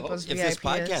wherever people's VIP is. If this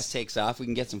podcast takes off, we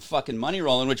can get some fucking money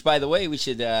rolling, which, by the way, we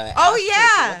should what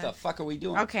the fuck are we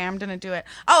doing? Okay, I'm gonna do it.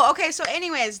 Oh, okay, so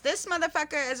anyways, this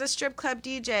motherfucker is a strip club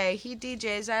DJ. He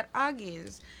DJs at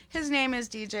Augie's. His name is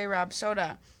DJ Rob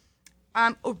Soda.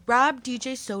 Rob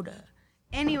DJ Soda.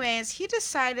 Anyways, he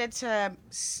decided to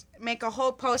make a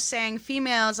whole post saying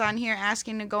females on here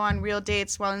asking to go on real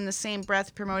dates while in the same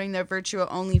breath promoting their virtual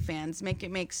OnlyFans. Make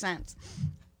it make sense.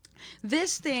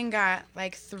 This thing got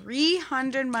like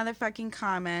 300 motherfucking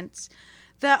comments.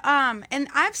 And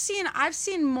I've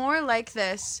seen more like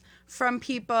this from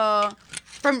people,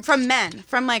 from men,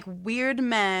 from like weird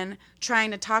men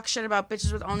trying to talk shit about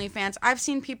bitches with OnlyFans. I've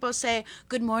seen people say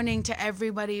good morning to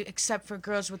everybody except for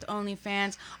girls with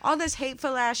OnlyFans. All this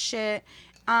hateful ass shit.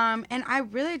 And I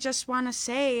really just want to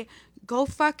say, go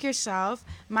fuck yourself,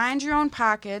 mind your own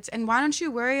pockets, and why don't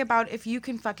you worry about if you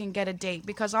can fucking get a date?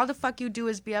 Because all the fuck you do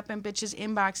is be up in bitches'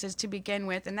 inboxes to begin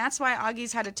with, and that's why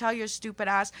Augie's had to tell your stupid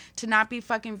ass to not be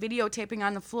fucking videotaping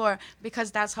on the floor,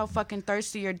 because that's how fucking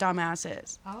thirsty your dumb ass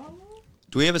is. Oh.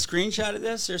 Do we have a screenshot of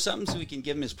this or something so we can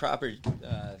give him his proper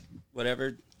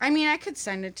whatever? I mean, I could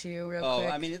send it to you real quick.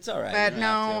 Oh, I mean, it's all right. But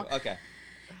no. Okay.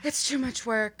 It's too much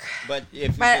work. But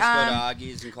if you just go to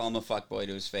Augie's and call him a fuckboy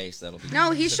to his face, that'll be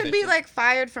no. He should be like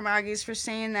fired from Augie's for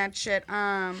saying that shit.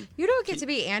 You don't get to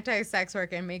be anti-sex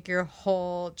work and make your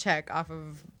whole check off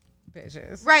of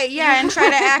bitches, right? Yeah, and try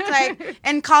to act like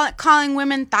and calling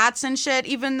women thoughts and shit.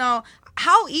 Even though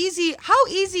how easy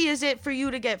is it for you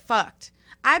to get fucked?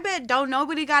 I bet don't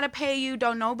nobody gotta pay you,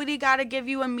 don't nobody gotta give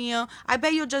you a meal. I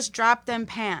bet you'll just drop them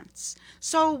pants.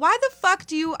 So why the fuck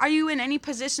are you in any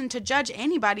position to judge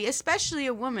anybody, especially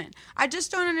a woman? I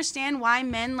just don't understand why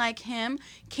men like him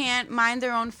can't mind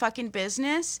their own fucking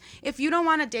business. If you don't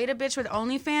want to date a bitch with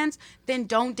OnlyFans, then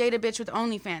don't date a bitch with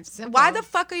OnlyFans. Simple. Why the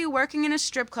fuck are you working in a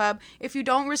strip club if you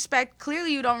don't respect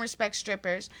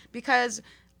strippers? Because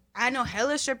I know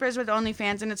hella strippers with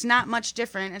OnlyFans, and it's not much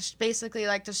different. It's basically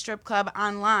like the strip club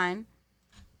online.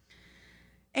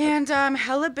 And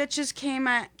hella bitches came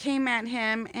at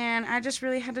him, and I just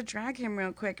really had to drag him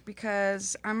real quick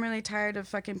because I'm really tired of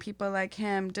fucking people like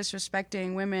him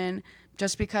disrespecting women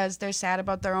just because they're sad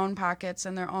about their own pockets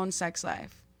and their own sex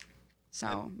life.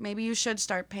 So maybe you should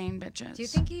start paying bitches. Do you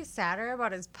think he's sadder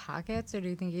about his pockets, or do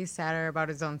you think he's sadder about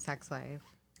his own sex life?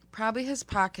 Probably his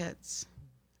pockets.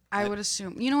 I would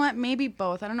assume. You know what? Maybe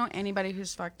both. I don't know anybody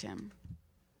who's fucked him.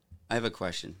 I have a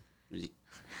question. You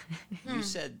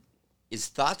said, is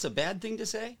thoughts a bad thing to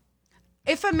say?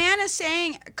 If a man is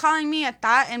calling me a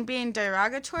thought and being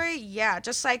derogatory, yeah.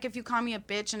 Just like if you call me a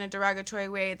bitch in a derogatory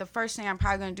way, the first thing I'm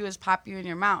probably going to do is pop you in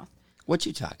your mouth. What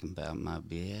you talking about, my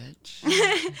bitch?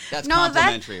 That's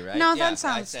complimentary, right? No,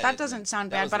 that doesn't sound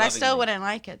bad, but I still wouldn't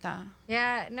like it though.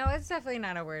 Yeah, no, it's definitely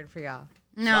not a word for y'all.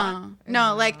 No,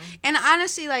 like, and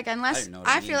honestly, like, unless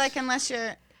I feel like unless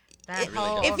you're, if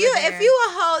you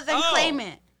a hoe, then claim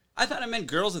it. I thought it meant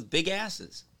girls with big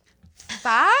asses.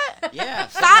 Thought? Yeah.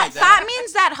 Thought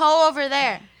means that hoe over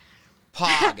there.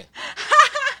 Pog.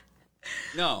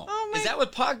 No. Is that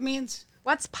what pog means?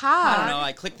 What's pog? I don't know.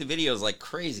 I clicked the videos like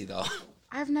crazy though.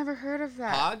 I've never heard of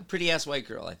that. Pog? Pretty ass white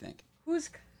girl, I think.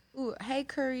 Ooh, hey,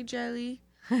 Curry Jelly.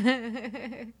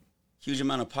 Huge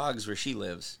amount of pogs where she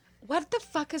lives. What the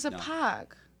fuck is a pog?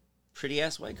 Pretty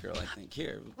ass white girl, I think.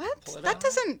 Here. What? That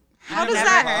doesn't. How does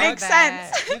that make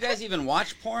sense? Do you guys even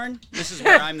watch porn? This is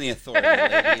where I'm the authority,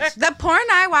 ladies. The porn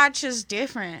I watch is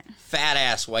different. Fat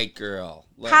ass white girl.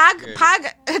 Look,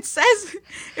 pog. It says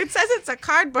it's a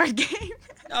cardboard game.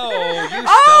 No, you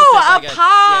spelled a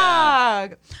pog.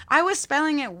 Yeah. I was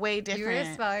spelling it way different. You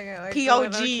were spelling it like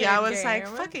P-O-G. I was like,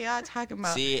 fuck it, y'all talking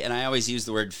about. See, and I always use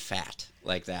the word fat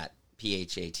like that.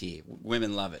 P-H-A-T.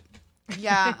 Women love it.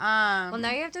 Yeah. Well, now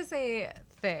you have to say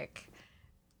thick.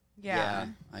 Yeah,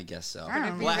 I guess so.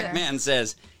 Black man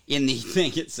says, in the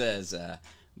thing it says,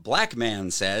 black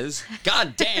man says,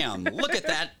 God damn, look at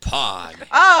that pog.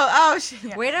 Oh, shit.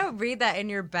 Yeah. Way to read that in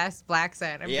your best black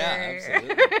set.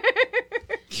 Absolutely.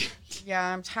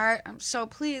 Yeah, I'm tired. So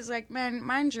please, like, man,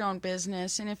 mind your own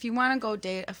business. And if you want to go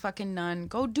date a fucking nun,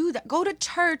 go do that. Go to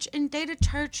church and date a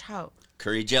church hoe.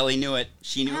 Curry Jelly knew it.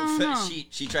 She knew it.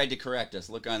 She tried to correct us.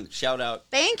 Look on, shout out.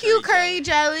 Thank you, Curry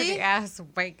Jelly. Pretty ass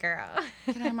white girl.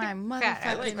 Get on my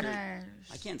motherfucking nerves.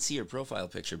 I can't see her profile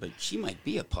picture, but she might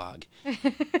be a pog.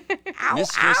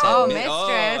 Mistress.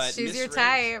 Mistress. She's your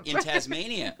type. In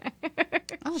Tasmania.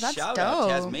 Oh, that's shout dope. Out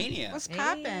Tasmania. What's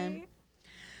poppin'?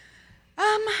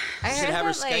 I should have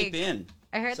her Skype in.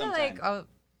 I heard sometime. that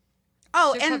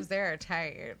and clubs there are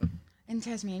tight. In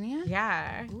Tasmania?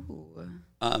 Yeah. Ooh.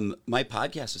 My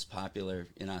podcast is popular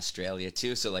in Australia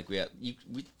too. So like we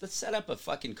let's set up a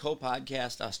fucking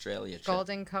co-podcast Australia trip.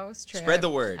 Golden Coast trip. Spread the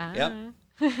word. Yep.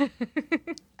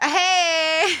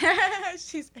 Hey,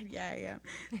 she said, yeah.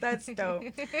 That's dope.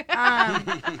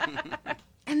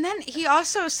 And then he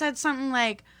also said something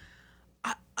like,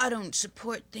 I don't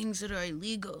support things that are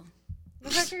illegal.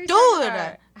 Dude,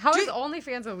 how is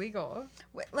OnlyFans illegal?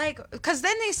 Like, because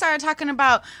then they started talking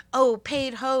about,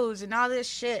 paid hoes and all this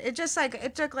shit. It just, like,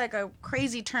 it took, like, a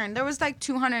crazy turn. There was, like,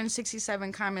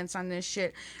 267 comments on this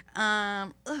shit.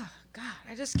 God,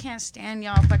 I just can't stand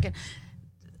y'all fucking...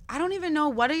 I don't even know,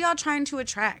 what are y'all trying to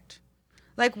attract?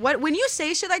 Like, when you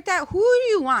say shit like that, who do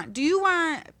you want? Do you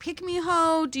want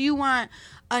pick-me-hoe? Do you want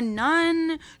a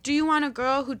nun? Do you want a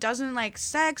girl who doesn't like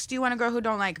sex? Do you want a girl who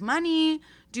don't like money?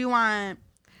 Do you want...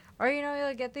 Or,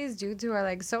 you'll get these dudes who are,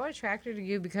 like, so attracted to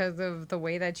you because of the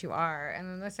way that you are. And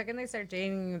then the second they start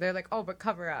dating you, they're like, oh, but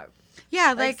cover up.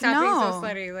 Yeah, like stop no. being so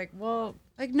slutty. Like, well...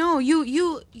 Like, no,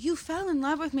 you fell in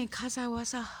love with me because I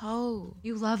was a hoe.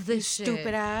 You love this shit.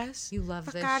 Stupid ass. You love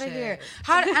Fuck this out of shit. here.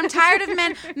 I'm tired of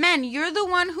men. Men, you're the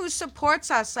one who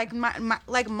supports us. Like,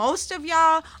 like most of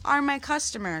y'all are my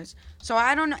customers. So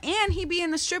I don't know. And he be in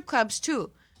the strip clubs,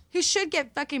 too. He should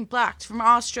get fucking blocked from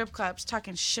all strip clubs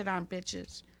talking shit on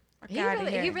bitches. He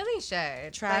really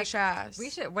should. Trash ass. We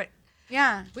should. What?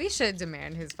 Yeah. We should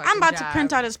demand his fucking I'm about job. to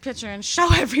print out his picture and show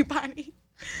everybody.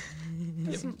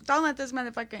 Don't let this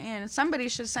motherfucker in. Somebody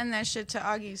should send that shit to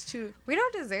Augie's too. We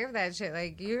don't deserve that shit.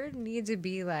 Like, you need to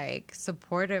be like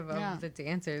supportive of the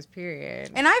dancers,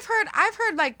 period. And I've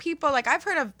heard like people, like I've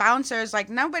heard of bouncers, like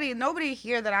nobody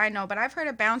here that I know, but I've heard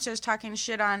of bouncers talking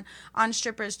shit on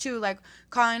strippers too, like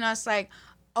calling us like,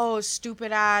 oh,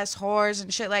 stupid ass whores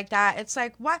and shit like that. It's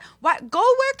like, what? Go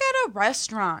work at a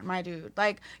restaurant, my dude.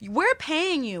 Like, we're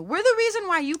paying you. We're the reason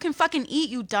why you can fucking eat,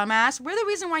 you dumbass. We're the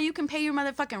reason why you can pay your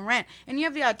motherfucking rent. And you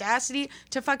have the audacity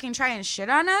to fucking try and shit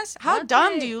on us? How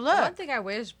dumb do you look? One thing I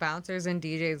wish bouncers and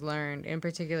DJs learned in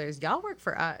particular is y'all work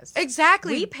for us.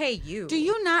 Exactly. We pay you. Do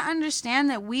you not understand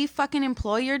that we fucking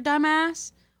employ your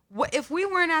dumbass? If we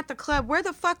weren't at the club, where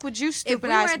the fuck would you stupid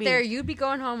ass be? If we weren't there, you'd be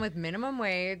going home with minimum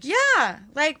wage. Yeah.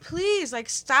 Like, please, like,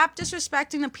 stop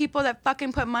disrespecting the people that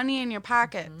fucking put money in your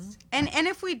pockets. Mm-hmm. And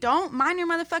if we don't, mind your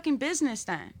motherfucking business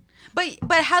then. But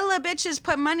hella bitches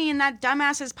put money in that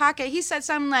dumbass's pocket. He said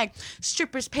something like,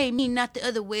 strippers pay me, not the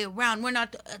other way around. We're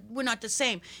not the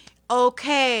same.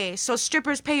 Okay, so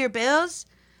strippers pay your bills?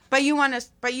 But you wanna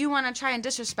try and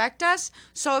disrespect us?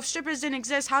 So if strippers didn't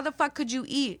exist, how the fuck could you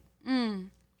eat?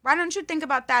 Why don't you think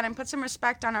about that and put some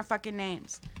respect on our fucking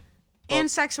names? And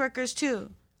sex workers,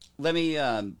 too. let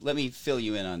me fill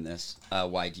you in on this.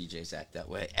 Why DJs act that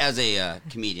way as a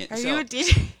comedian? Are you a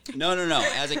DJ? No.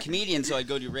 As a comedian, so I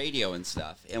go do radio and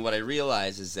stuff, and what I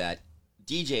realize is that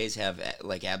DJs have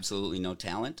like absolutely no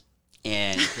talent,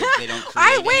 and they don't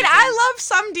create anything. I love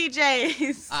some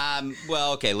DJs.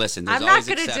 Well, okay, listen. There's I'm not always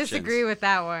going to exceptions. disagree with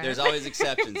that one. There's always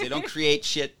exceptions. They don't create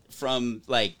shit from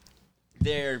like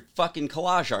they're fucking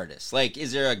collage artists. Like,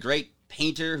 is there a great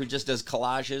painter who just does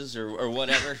collages or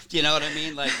whatever? Do you know what I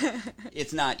mean? Like,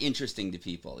 it's not interesting to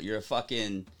people. You're a fuck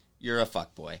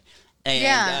boy.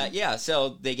 And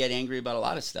so they get angry about a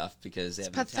lot of stuff because they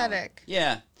have no talent. Pathetic.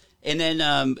 Yeah. And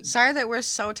then sorry that we're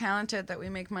so talented that we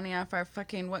make money off our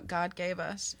fucking what God gave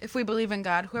us. If we believe in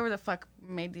God, whoever the fuck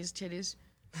made these titties.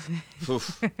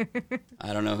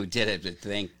 I don't know who did it, but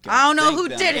thank God. I don't know who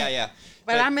did it. Yeah.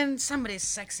 But I'm in somebody's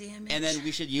sexy image. And then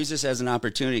we should use this as an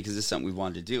opportunity, because this is something we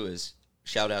wanted to do, is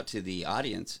shout out to the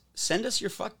audience. Send us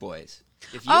your fuckboys.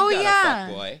 If you've got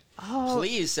a fuckboy,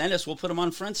 please send us. We'll put him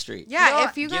on Front Street. Yeah,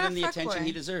 if you give got him a the attention fuckboy.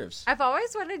 he deserves. I've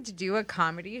always wanted to do a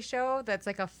comedy show that's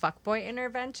like a fuckboy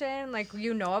intervention. Like,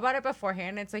 you know about it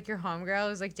beforehand. It's like your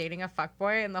homegirl is like dating a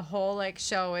fuckboy, and the whole like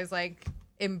show is like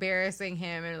embarrassing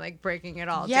him and like breaking it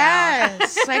all down.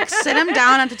 Yes, like sit him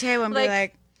down at the table and be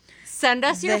like, send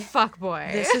us your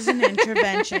fuckboy. This is an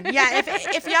intervention. Yeah,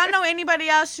 if y'all know anybody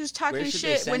else who's talking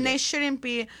shit when they shouldn't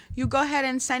be, you go ahead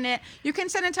and send it. You can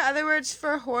send it to Other Words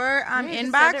for Horror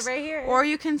inbox, send it right here. Or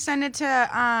you can send it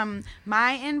to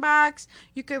my inbox.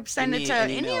 You could send it to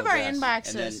any of our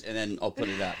inboxes, and then I'll put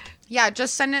it up. Yeah,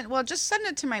 just send it. Well, just send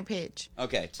it to my page.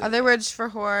 Okay. Other Words for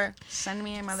Horror. Send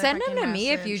me a motherfucking Send them to message. me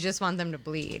if you just want them to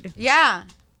bleed. Yeah.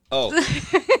 Oh.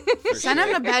 Send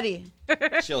them to Betty.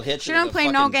 She'll hit. She don't play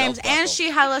no games, and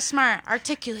she hella smart,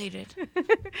 articulated.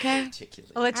 Okay.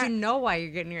 Articulate. I'll let you know why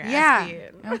you're getting your ass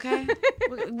beat. Okay.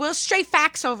 We'll straight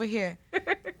facts over here.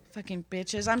 Fucking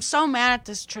bitches. I'm so mad at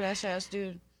this trash ass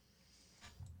dude.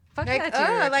 Fuck Like,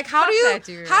 that dude. like how Fuck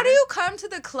do you come to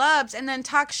the clubs and then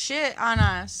talk shit on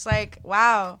us? Like,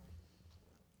 wow.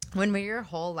 When we're your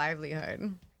whole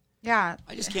livelihood. Yeah.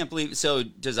 I just can't believe. So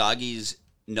does Augie's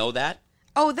know that?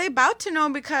 Oh, they about to know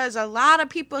because a lot of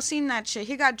people seen that shit.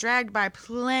 He got dragged by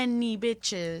plenty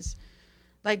bitches.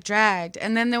 Like, dragged.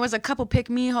 And then there was a couple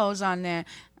pick-me hoes on there.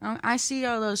 I see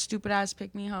all those stupid-ass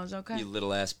pick-me hoes, okay? You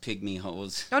little-ass pygmy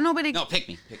hoes. Don't nobody... No, pick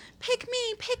me. Pick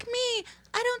me.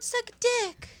 I don't suck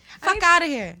dick. Fuck out of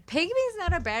here. Pygmy's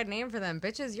not a bad name for them.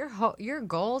 Bitches, your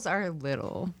goals are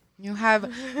little. You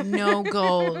have no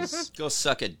goals. Go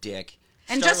suck a dick.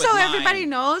 And Start just so with everybody mine.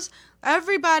 knows,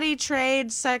 everybody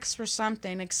trades sex for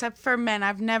something, except for men.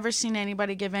 I've never seen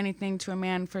anybody give anything to a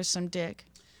man for some dick.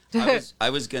 I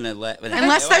was gonna let...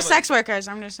 Unless they're sex workers,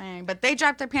 I'm just saying. But they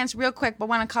drop their pants real quick, but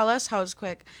want to call us hoes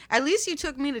quick. At least you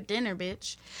took me to dinner,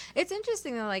 bitch. It's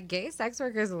interesting that, like, gay sex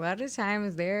workers, a lot of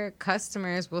times their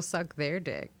customers will suck their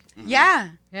dick. Mm-hmm. Yeah.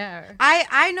 Yeah.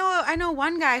 I know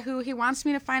one guy who he wants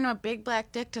me to find him a big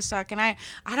black dick to suck, and I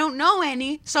don't know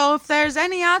any. So if there's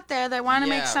any out there that want to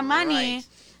make some money, right.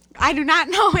 I do not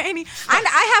know any.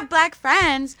 I have black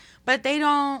friends, but they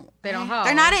don't. They don't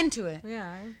They're not into it.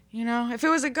 Yeah. You know, if it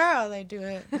was a girl, they'd do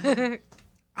it. If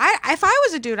I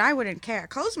was a dude, I wouldn't care.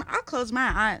 I'll close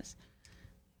my eyes.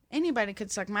 Anybody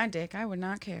could suck my dick. I would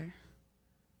not care.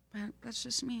 But that's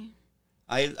just me.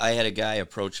 I had a guy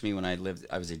approach me when I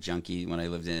was a junkie when I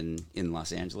lived in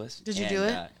Los Angeles. Did you do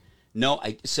it? No,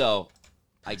 I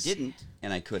didn't,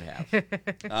 and I could have.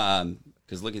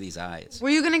 Because look at these eyes. Were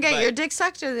you gonna get your dick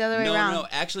sucked or the other way around? No.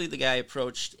 Actually, the guy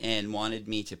approached and wanted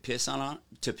me to piss on him.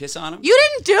 You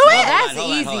didn't do it? That's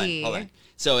easy. Hold on.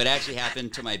 So it actually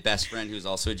happened to my best friend who's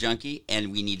also a junkie,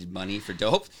 and we needed money for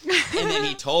dope. And then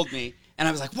he told me, and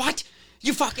I was like, "What?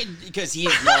 You fucking..." Because he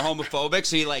is more homophobic,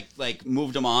 so he like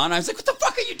moved him on. I was like, "What the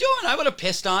fuck are you doing?" I would have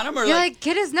pissed on him. Or You're like,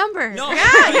 get his number. No.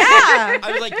 Yeah.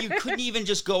 I was like, you couldn't even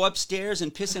just go upstairs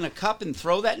and piss in a cup and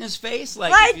throw that in his face?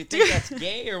 Like if you think that's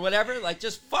gay or whatever, like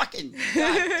just fucking,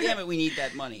 God damn it, we need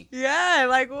that money. Yeah,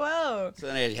 like, whoa. So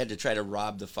then I had to try to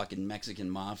rob the fucking Mexican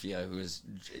mafia who was...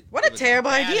 What a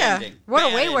terrible idea.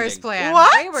 What a way worse plan.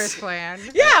 What? Way worse plan.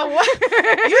 Yeah, what?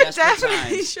 You Desperate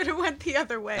definitely times. should have went the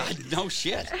other way. No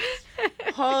shit.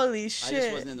 Holy I shit.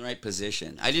 just wasn't in the right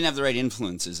position. I didn't have the right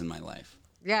influences in my life.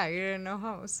 Yeah, you didn't know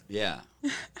hoes. Yeah.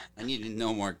 I needed to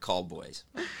know more call boys.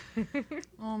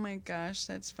 Oh my gosh,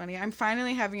 that's funny. I'm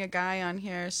finally having a guy on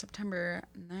here September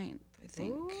 9th, I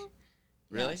think. Ooh.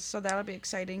 Really? Yeah, so that'll be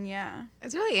exciting, yeah.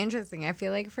 It's really interesting. I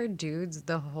feel like for dudes,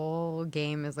 the whole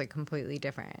game is like completely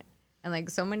different. And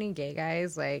like so many gay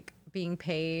guys, like being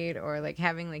paid or like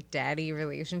having like daddy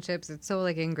relationships, it's so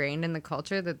like ingrained in the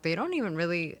culture that they don't even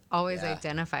really always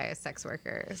identify as sex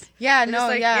workers. Yeah, They're just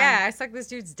like, yeah, I suck this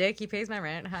dude's dick, he pays my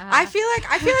rent. I feel like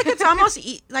it's almost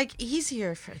like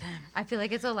easier for them. I feel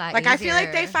like it's a lot like easier. I feel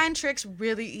like they find tricks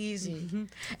really easy. Mm-hmm.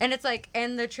 And it's like,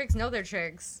 and their tricks know their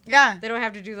tricks. Yeah, they don't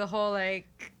have to do the whole like.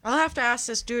 I'll have to ask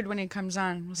this dude when he comes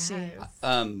on. We'll see.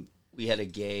 We had a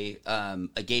gay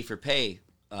for pay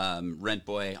rent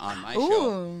boy on my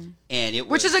show, and it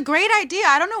was, which is a great idea.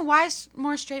 I don't know why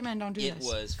more straight men don't do this. It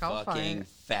was fucking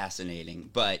fascinating,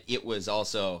 but it was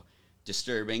also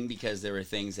disturbing because there were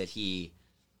things that he,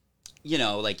 you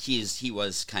know, like he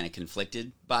was kind of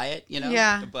conflicted by it, you know.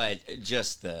 Yeah. But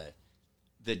just the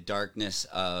darkness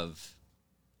of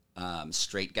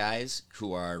straight guys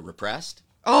who are repressed.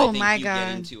 Oh I think my you God!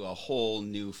 Get into a whole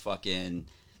new fucking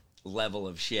level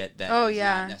of shit that is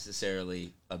not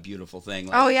necessarily a beautiful thing.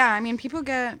 Like, I mean, people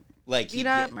get beat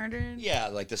up, murdered. Yeah,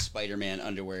 like the Spider-Man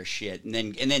underwear shit, and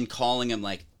then calling him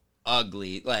like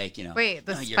ugly, like, you know. Wait,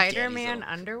 the Spider-Man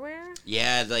underwear?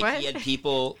 Yeah, like what? He had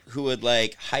people who would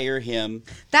like hire him.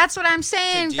 That's what I'm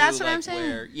saying. That's what I'm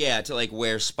saying. To like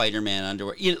wear Spider-Man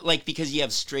underwear, like because you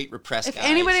have straight repressed. If guys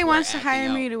anybody wants to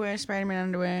hire me to wear Spider-Man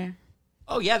underwear,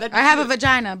 oh yeah, I have a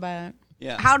vagina, but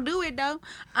yeah, how do it though?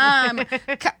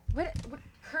 What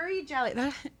Curry Jelly?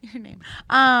 That's your name.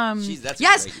 That's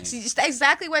yes, a great name.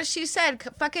 Exactly what she said.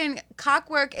 Fucking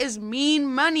cockwork is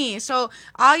mean money. So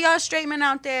all y'all straight men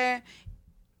out there,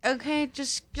 okay,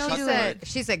 just go do it.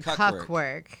 She said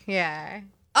cuckwork. Yeah.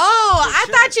 Oh, I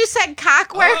thought you said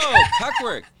cockwork. Oh,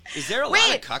 cuckwork. Is there a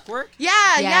lot of cuck work? Yeah,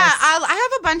 yes. I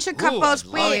have a bunch of couples.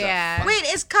 Wait,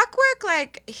 is cuck work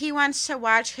like he wants to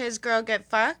watch his girl get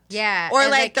fucked? Yeah. Or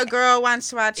like the girl wants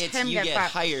to watch him get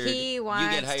fucked? Hired, he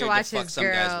wants to watch his some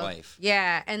girl. Guy's wife.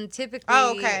 Yeah, and typically.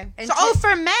 Oh, okay. So,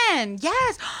 for men.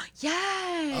 Yes.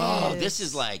 Yes. Oh, this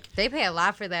is like. They pay a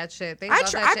lot for that shit.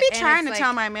 I be trying to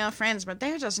tell my male friends, but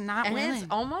they're just not willing. And it's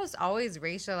almost always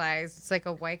racialized. It's like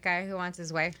a white guy who wants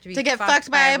his wife to get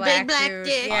fucked by a big black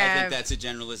dick. Yeah. I think that's a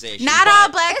generalization. Not all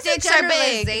black dicks are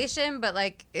big. But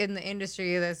like in the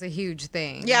industry, that's a huge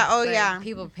thing. Yeah. Oh, like, yeah.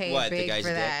 People pay big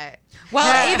for that.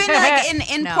 Well, even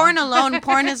like in porn alone,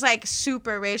 porn is like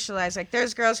super racialized. Like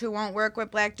there's girls who won't work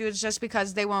with black dudes just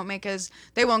because they won't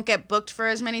get booked for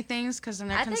as many things because then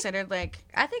they're considered like.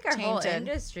 I think our whole tainted.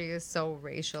 industry is so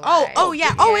racialized. Oh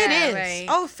yeah. Oh, it is.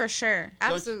 Like, for sure.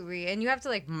 Absolutely, and you have to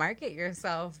like market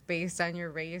yourself based on your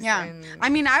race. Yeah. And... I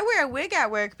mean, I wear a wig at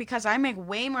work because I make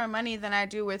way more money than I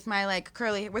do with my like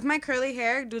curly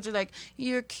hair. Dudes are like,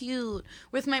 "You're cute."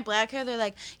 With my black hair, they're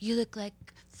like, "You look like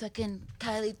fucking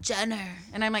Kylie Jenner,"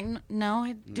 and I'm like, "No,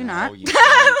 I do not."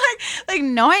 like,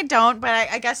 no, I don't. But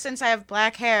I guess since I have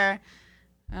black hair,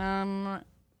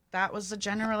 that was the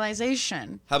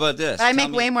generalization. How about this? But I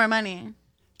make way more money.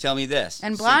 Tell me this.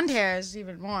 And blonde hair is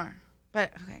even more.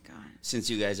 But okay, go on. Since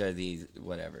you guys are the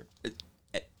whatever,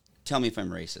 tell me if I'm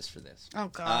racist for this. Oh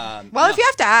God. If you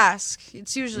have to ask,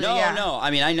 it's usually no. I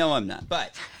mean, I know I'm not,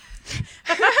 but.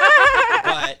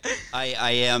 But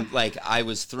I am like I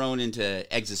was thrown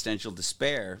into existential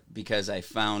despair because I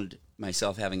found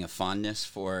myself having a fondness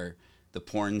for the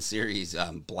porn series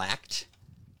Blacked.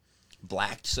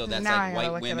 So that's like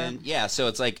white women. Yeah, so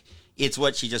it's like it's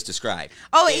what she just described.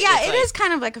 Oh it is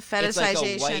kind of like a fetishization.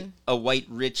 It's like a white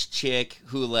rich chick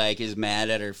who like is mad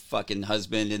at her fucking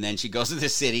husband, and then she goes to the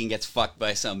city and gets fucked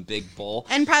by some big bull,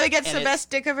 and probably gets the best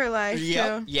dick of her life.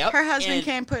 Yep. Her husband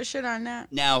can't put shit on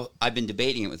that. Now I've been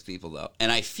debating it with people though,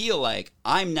 and I feel like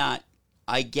I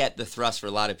get the thrust for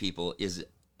a lot of people is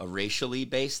a racially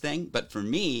based thing, but for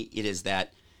me it is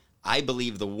that I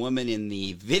believe the woman in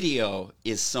the video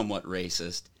is somewhat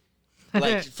racist.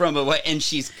 Like and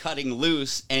she's cutting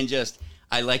loose, and just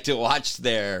I like to watch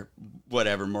their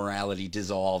whatever morality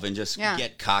dissolve and just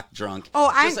get cock drunk.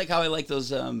 Just like how I like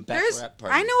those bachelorette parties.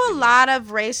 I know a lot of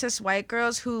racist white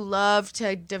girls who love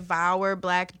to devour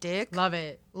black dick. Love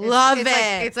it.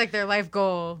 It's like their life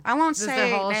goal. I won't This say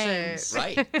their whole names. shit.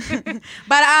 Right.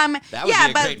 But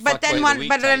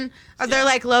then they're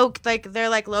like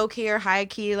low key or high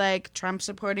key like Trump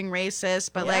supporting racists,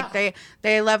 but like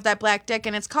they love that black dick,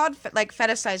 and it's called like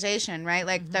fetishization, right?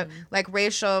 Like the like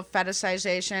racial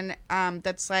fetishization.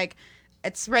 That's like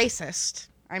it's racist.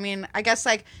 I mean, I guess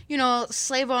like, you know,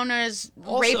 slave owners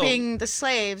raping the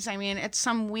slaves. I mean, it's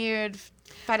some weird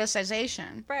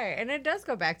fetishization. Right. And it does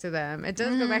go back to them. It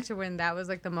does go back to when that was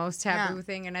like the most taboo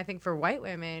thing. And I think for white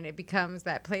women, it becomes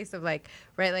that place of like,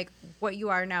 right, like what you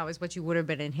are now is what you would have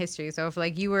been in history. So if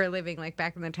like you were living like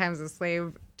back in the times of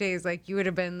slave days, like you would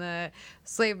have been the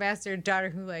slave master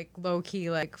daughter who like low key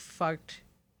like fucked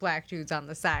black dudes on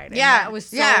the side. And that was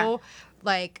so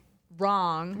like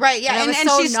wrong. Right, yeah, and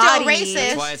so she's naughty. still racist.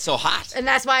 That's why it's so hot. And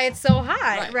that's why it's so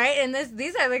hot, right? And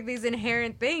these are like these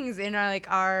inherent things in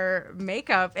our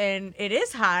makeup, and it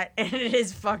is hot and it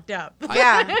is fucked up.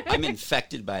 Yeah. I'm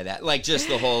infected by that. Like just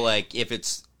the whole like if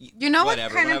it's whatever. What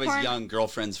kind when of I was porn? young,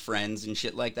 girlfriends, friends, and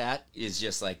shit like that is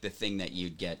just like the thing that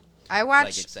you'd get. I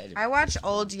watch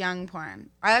old young porn.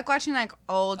 I like watching like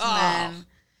old men.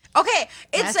 Okay,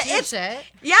 it's shit.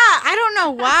 Yeah, I don't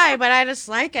know why, but I just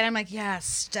like it. I'm like, yeah,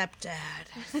 stepdad,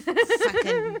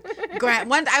 fucking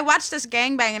grand. I watched this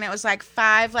gangbang, and it was like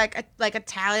 5 like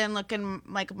Italian looking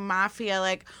like mafia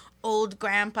like old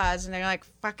grandpas, and they're like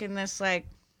fucking this like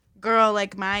girl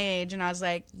like my age, and I was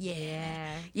like, yeah.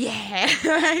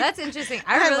 That's interesting.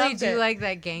 I really do it. like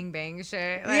that gangbang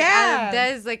shit. Like, Yeah.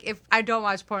 that is like, if I don't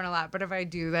watch porn a lot, but if I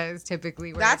do, that is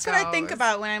typically where That's it what I goes. think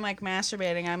about when I'm like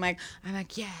masturbating. I'm like,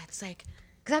 yeah, it's like.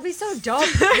 Cause that'd be so dope.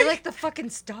 You're like the fucking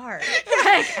star.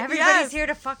 Like everybody's here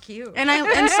to fuck you. And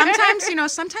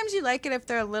sometimes you like it if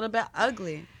they're a little bit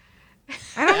ugly.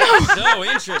 I don't know. That's so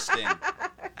interesting.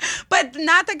 But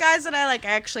not the guys that I like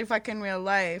actually fuck in real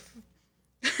life.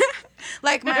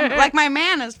 like my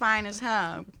man is fine as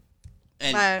hell.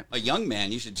 And a young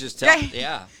man, you should just tell. Right.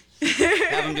 Yeah.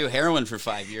 Have him do heroin for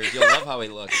 5 years. You'll love how he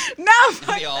looks. No.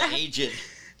 He'll be all aged.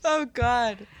 Oh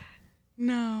God.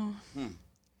 No.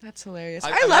 That's hilarious.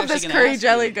 I'm I love actually this gonna curry ask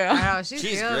jelly you. girl. I know, she's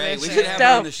great. We shit. should have her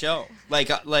on Dope. the show.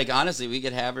 Like honestly, we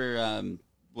could have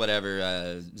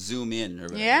her Zoom in or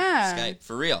whatever. Yeah. Skype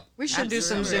for real. We should do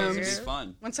some Absolutely. Zooms. It'd be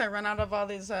fun. Once I run out of all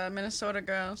these Minnesota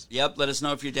girls. Yep. Let us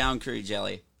know if you're down curry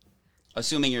jelly.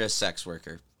 Assuming you're a sex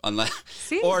worker, unless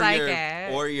Seems or like you're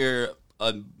it. or you're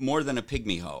more than a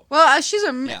pygmy hoe. Well, she's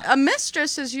a Yeah.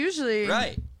 mistress is usually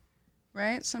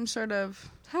Right. some sort of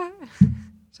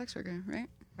sex worker, right?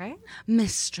 Right?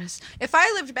 Mistress. If I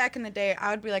lived back in the day,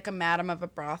 I would be like a madam of a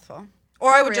brothel.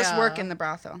 Or I would just work in the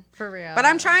brothel. For real. But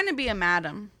I'm trying to be a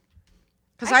madam.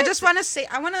 Because I just want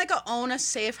to I want to like own a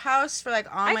safe house for like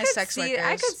all my sex workers.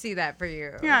 I could see that for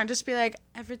you. Yeah, just be like,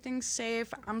 everything's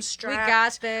safe. I'm strapped. We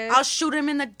got this. I'll shoot him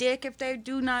in the dick if they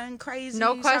do nothing crazy. No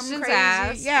something questions crazy.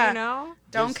 asked. Yeah. You know?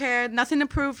 Don't care. Nothing to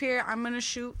prove here. I'm going to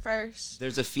shoot first.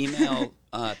 There's a female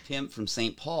pimp from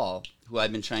St. Paul who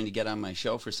I've been trying to get on my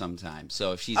show for some time.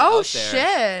 So if she's out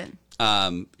there, shit.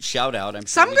 Shout out. I'm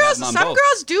Some sure girls, we have them on both.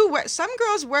 girls do work. Some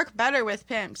girls work better with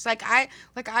pimps. Like I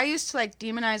used to like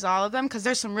demonize all of them because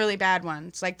there's some really bad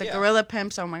ones. Like the gorilla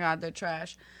pimps. Oh my god, they're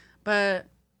trash. But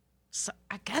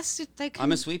I guess they can.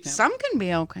 I'm a sweet pimp. Some can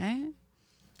be okay.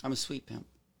 I'm a sweet pimp.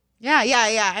 Yeah.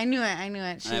 I knew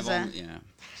it.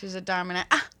 She's a dominant.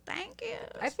 Thank you.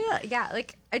 I feel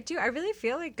like I do. I really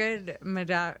feel like good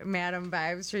madam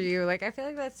vibes for you. Like I feel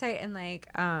like that's tight and like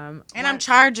And I'm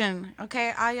charging.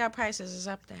 Okay, all your prices is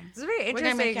up there. It's very We're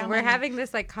gonna make interesting. our We're money. having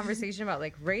this like conversation about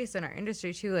like race in our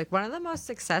industry too. Like one of the most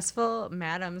successful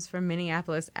madams from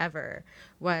Minneapolis ever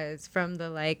was from the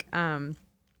like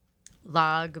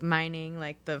log mining,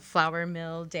 like the flour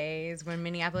mill days when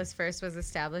Minneapolis first was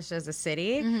established as a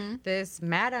city. This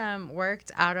madam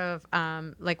worked out of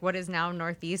like what is now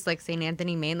Northeast, like St.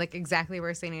 Anthony, Maine, like exactly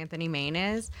where St. Anthony, Maine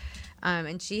is.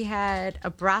 And she had a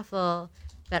brothel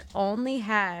that only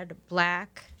had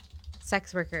black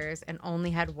sex workers and only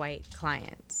had white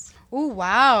clients. Oh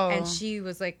wow! And she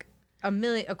was like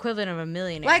equivalent of a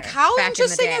millionaire. Like how back in the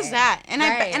interesting day. is that? And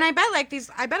Right. I bet like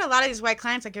I bet a lot of these white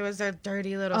clients like it was their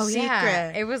dirty little secret.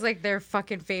 Yeah. It was like their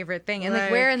fucking favorite thing. And like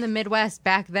where in the Midwest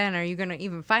back then are you gonna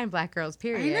even find black girls,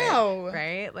 period? I know.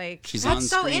 Right? Like She's on That's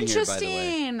so screen interesting.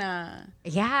 here, by the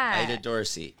way. yeah. Ida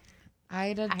Dorsey.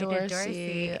 Ida Ida Dorsey.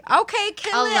 Dorsey. Okay,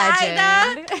 kill A it, legend.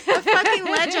 Ida. A fucking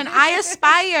legend. I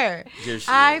aspire.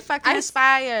 I fucking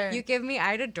aspire. You give me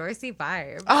Ida Dorsey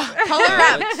vibes. Oh, pull her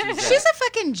up. Who's She's that? a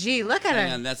fucking G. Look at Hang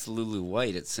her. on, that's Lulu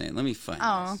White. It's saying. Let me find.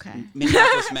 Oh, this. okay.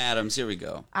 Minneapolis Madams. Here we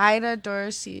go. Ida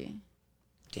Dorsey.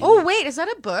 Damn Oh it. wait, is that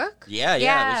a book? Yeah.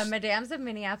 Yeah, Madams of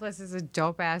Minneapolis is a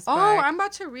dope ass book. Oh, I'm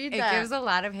about to read It that. gives a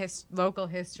lot of local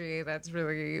history that's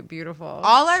really beautiful.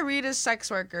 All I read is sex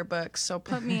worker books, so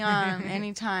put me on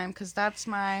anytime, because that's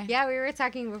my... Yeah, we were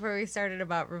talking before we started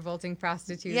about revolting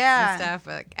prostitutes Yeah. and stuff.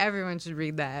 Like everyone should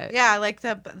read that. Yeah, like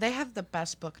they have the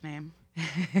best book name.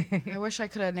 I wish I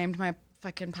could have named my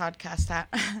fucking podcast that.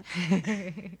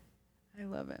 I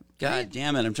love it. God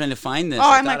damn it! I'm trying to find this. Oh,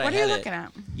 I I'm thought like, what I are you had looking it.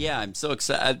 at? Yeah, I'm so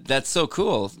excited. That's so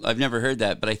cool. I've never heard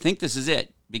that, but I think this is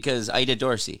it because Ida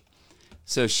Dorsey.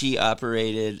 So she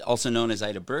operated, also known as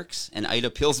Ida Burks and Ida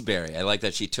Pillsbury. I like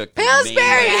that she took the Pillsbury!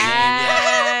 main name.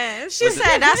 Yeah. She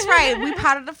said, "That's right. We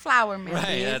potted the flower, man."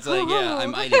 Right. That's like, yeah. I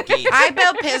might have Gates. I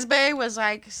Bill Pillsbury was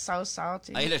like so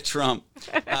salty. I had a Trump.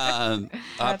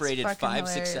 Operated fucking 5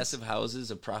 hilarious. successive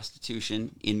houses of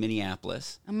prostitution in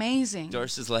Minneapolis. Amazing.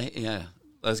 Doris is like, yeah.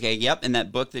 Okay, yep. And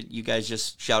that book that you guys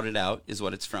just shouted out is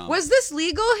what it's from. Was this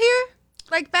legal here,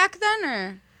 like back then,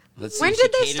 or Let's see, when she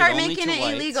did they catered start only making to it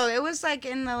whites. illegal? It was like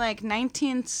in the like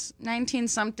 19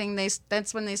 something.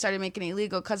 That's when they started making it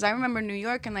illegal. Because I remember New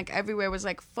York and like everywhere was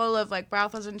like full of like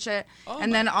brothels and shit. Oh,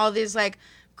 and then all these like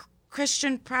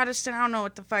Christian Protestant, I don't know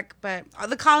what the fuck, but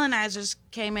the colonizers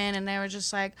came in and they were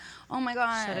just like, "Oh my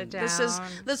god, Shut it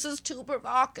this is too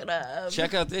provocative."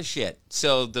 Check out this shit.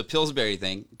 So the Pillsbury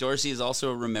thing. Dorsey is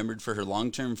also remembered for her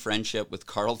long-term friendship with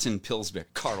Carlton Pillsbury.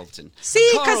 Carlton. See,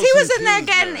 because he was in there Pillsbury.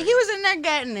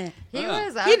 getting it. He Huh.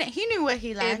 was up He knew what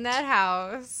he liked. in that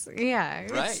house. Yeah.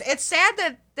 Right. It's sad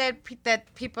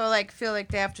that people like feel like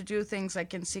they have to do things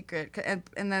like in secret,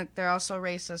 and that they're also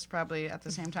racist probably at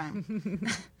the same time.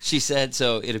 She said,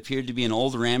 so it appeared to be an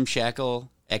old ramshackle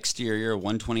exterior,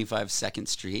 125 2nd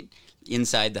Street.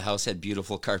 Inside, the house had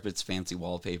beautiful carpets, fancy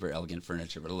wallpaper, elegant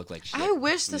furniture, but it looked like shit. I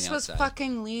wish from the this was outside.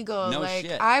 fucking legal. No like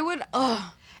shit. I would.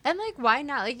 Oh, And like, why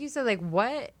not? Like you said, like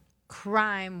what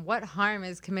crime, what harm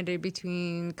is committed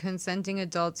between consenting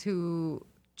adults who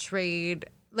trade,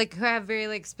 like who have very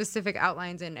like specific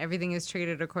outlines and everything is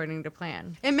traded according to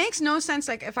plan? it makes no sense.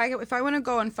 Like if I want to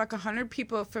go and fuck 100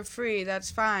 people for free, that's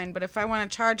fine. But if I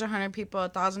want to charge 100 people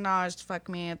 $1,000 to fuck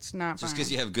me, it's not Just fine. because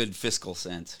you have good fiscal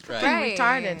sense. Right. Right.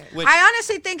 Retarded. Which- I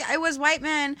honestly think it was white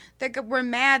men that were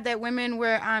mad that women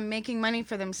were making money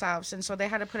for themselves, and so they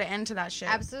had to put an end to that shit.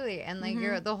 Absolutely. And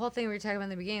like the whole thing we were talking about in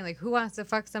the beginning, like who wants to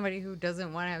fuck somebody who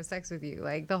doesn't want to have sex with you?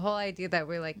 Like the whole idea that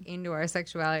we're like into our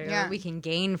sexuality, Yeah. that we can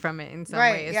gain from it in some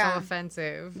Right, way is yeah. so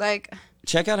offensive. Like,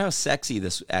 Check out how sexy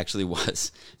this actually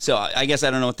was. So I guess I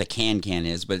don't know what the can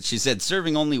is, but she said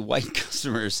serving only white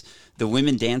customers, the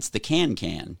women danced the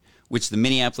can, which the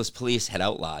Minneapolis police had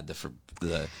outlawed,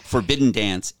 the forbidden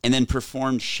dance, and then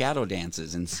performed shadow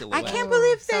dances in I silhouette. can't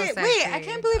believe so they sexy. I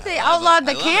can't believe they I love outlawed it.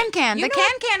 the I love it. can. You The know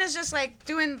can is just like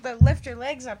doing the lift your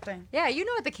legs up thing. Yeah, you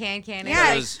know what the can is.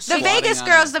 Yeah, was the squatting Vegas on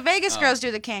girls. the- The Vegas Oh. girls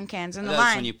do the cans in the That's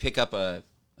line. when you pick up a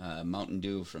Mountain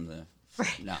Dew from the...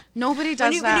 No. Nobody When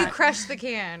does you that. crush the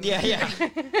can. Yeah.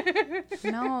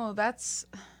 No, that's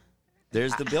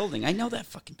There's the building. I know that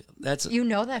fucking building. That's You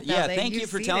know that Yeah, building. thank you You've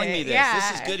for seen telling it. me this. Yeah.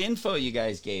 This is good info you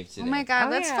guys gave today. oh my god. Oh,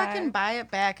 let's yeah. fucking buy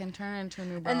it back and turn it into a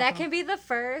new brothel. And that can be the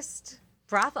first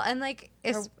brothel. And like,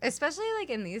 especially like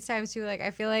in these times too, like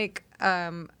I feel like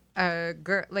a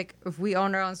girl, like if we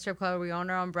owned our own strip club, we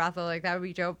owned our own brothel, like that would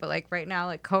be dope. But like right now,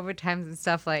 like COVID times and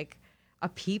stuff, like a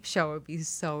peep show would be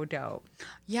so dope.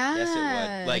 Yes. Yes,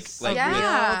 it would. Like yeah.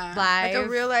 real like a live-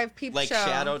 real life peep like show.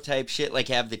 shadow type shit, like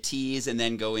have the tease and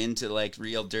then go into like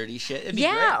real dirty shit. It'd be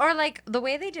Yeah, great. or like the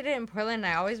way they did it in Portland,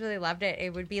 I always really loved it.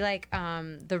 It would be like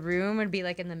the room would be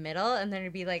like in the middle, and then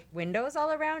it'd be like windows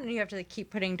all around, and you have to like keep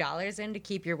putting dollars in to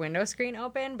keep your window screen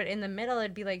open. But in the middle,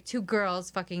 it'd be like two girls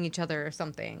fucking each other or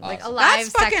something, like a Awesome. live That's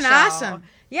sex fucking show. awesome.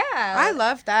 Yeah, I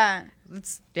love that.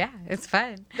 it's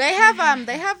fun. They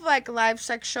have like live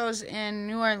sex shows in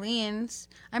New Orleans.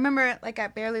 I remember like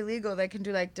at Barely Legal they can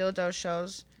do like dildo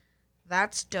shows.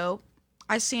 That's dope.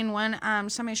 I seen one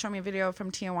somebody showed me a video from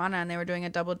Tijuana and they were doing a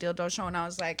double dildo show and I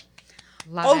was like,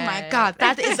 Love "Oh it. my god,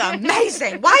 that is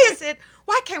amazing.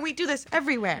 Why can't we do this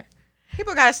everywhere?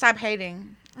 People got to stop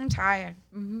hating. I'm tired.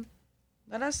 Mm-hmm.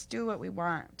 Let us do what we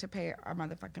want to pay our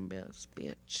motherfucking bills,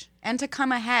 bitch. And to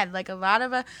come ahead. Like I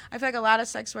feel like a lot of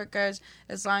sex workers,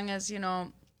 as long as, you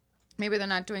know, maybe they're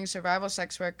not doing survival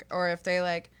sex work, or if they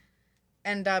like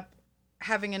end up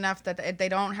having enough that they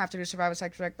don't have to do survival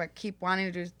sex work, but keep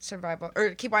wanting to do survival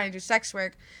or keep wanting to do sex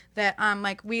work, that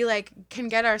like we like can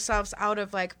get ourselves out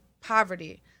of like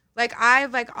poverty. Like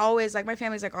I've like always like my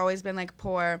family's like always been like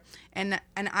poor, and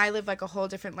I live like a whole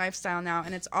different lifestyle now,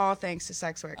 and it's all thanks to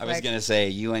sex work. I was like, gonna say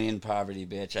you ain't in poverty,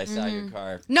 bitch. I saw your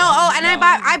car. No, and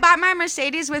I bought my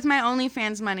Mercedes with my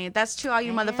OnlyFans money. That's to all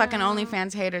you motherfucking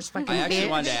OnlyFans haters, fucking I actually bitch.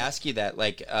 wanted to ask you that,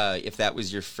 like, if that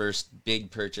was your first big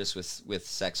purchase with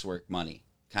sex work money,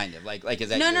 kind of like is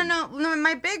that? No.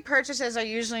 My big purchases are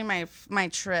usually my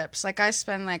trips. Like I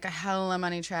spend like a hell of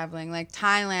money traveling. Like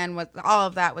Thailand, with all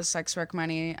of that was sex work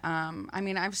money. I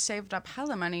mean, I've saved up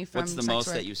hella money from. What's the sex most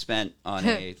work. that you spent on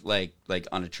a like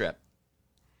on a trip?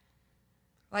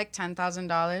 Like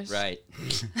 $10,000. Right.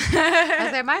 I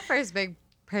was like, my first big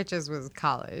purchase was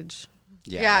college.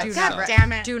 Yeah. that God sucks.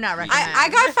 damn it. Do not recommend. I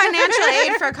got financial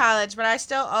aid for college, but I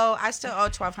still owe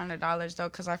 $1,200 though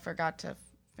because I forgot to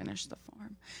finish the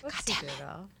form. What's God damn it, it.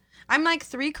 though? I'm like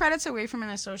 3 credits away from an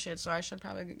associate, so I should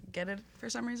probably get it for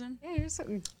some reason. Yeah, you're so.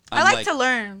 I like to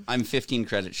learn. I'm 15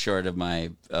 credits short of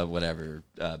my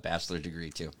bachelor degree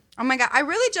too. Oh my God,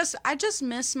 I just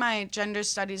miss my gender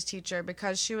studies teacher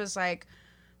because she was like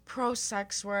pro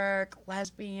sex work,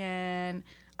 lesbian.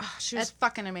 Oh, she was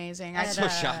fucking amazing. That's so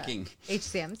shocking.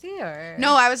 HCMC or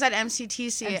no, I was at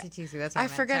MCTC. MCTC. That's what I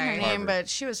forget her name, Harvard. but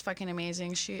she was fucking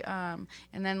amazing. She and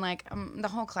then like the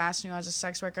whole class knew I was a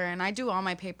sex worker, and I do all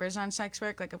my papers on sex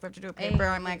work. Like if we have to do a paper,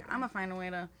 I'm like I'm gonna find a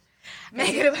way to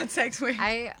make it about sex work.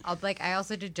 I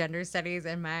also did gender studies,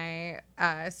 and my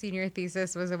senior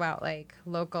thesis was about like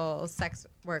local sex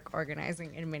work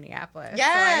organizing in Minneapolis.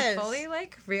 Yes. So I fully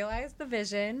like realized the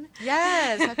vision.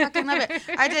 Yes, I fucking love it.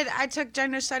 I took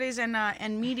gender studies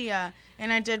and media,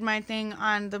 and I did my thing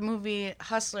on the movie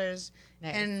Hustlers,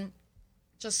 Nice. and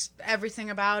just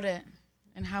everything about it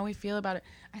and how we feel about it.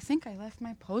 I think I left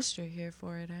my poster here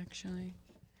for it actually.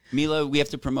 Mila, we have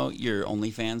to promote your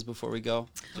OnlyFans before we go.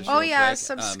 Just Oh real yeah, quick.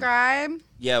 subscribe.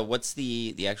 Yeah, what's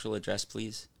the actual address,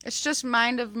 please? It's just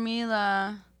Mind of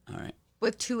Mila All right.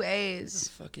 with 2 What the A's.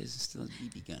 fuck is still a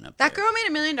BB gun up That there? girl made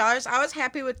 $1 million. I was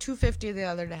happy with $250 the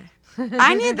other day.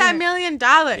 I need that $1 million.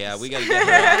 Yeah, we gotta get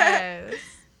her.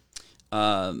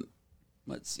 Yes.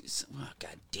 Let's see. Oh,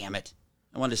 God damn it!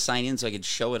 I wanted to sign in so I could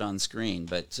show it on screen,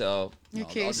 but so You're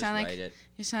I'll cute. You just sound like write it.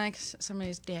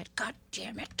 somebody's dad. God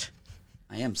damn it.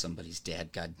 I am somebody's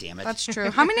dad. God damn it! That's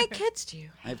true. How many kids do you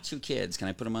I have 2 kids. Can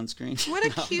I put them on screen? What a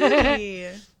No. cutie.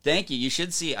 Thank you. You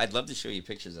should see. I'd love to show you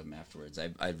pictures of them afterwards.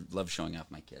 I love showing off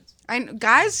my kids.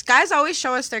 Guys always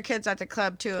show us their kids at the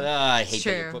club too. I hate that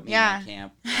you True. put me Yeah. in that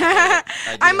camp. I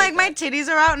do I'm hate like, my that. titties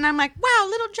are out, and I'm like, wow,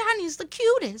 little Johnny's the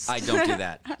cutest. I don't do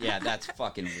that. Yeah, that's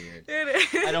fucking weird.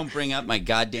 I don't bring up my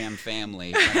goddamn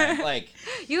family. When I'm like,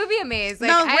 You would be amazed. Like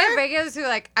No, I have we're- regulars who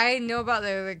like I know about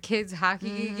the kids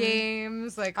hockey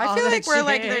games. Like I all feel that like we're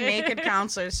like shit. their naked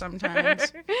counselors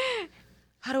sometimes.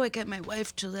 How do I get my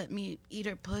wife to let me eat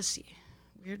her pussy?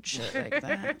 Weird shit like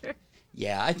that.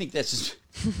 yeah, I think that's just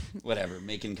whatever,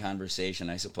 making conversation,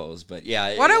 I suppose. But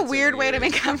yeah, What a it's weird way to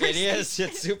make It conversation. is.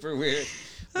 It's super weird.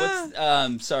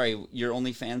 What's sorry, your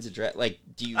OnlyFans address? Like,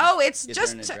 do you? Oh, it's is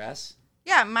just there an address?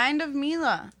 Yeah, Mind of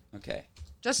Mila. Okay.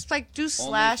 Just like do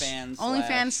OnlyFans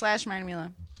OnlyFans / Mind of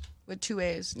Mila with 2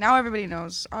 A's. Now everybody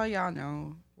knows. All y'all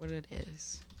know what it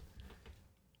is.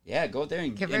 Yeah, go there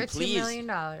and, Give and her $2 please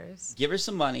million. give her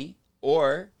some money,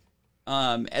 or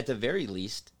at the very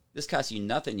least, this costs you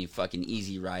nothing. You fucking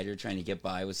easy rider trying to get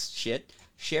by with shit.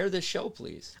 Share the show,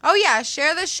 please. Oh yeah,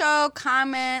 share the show,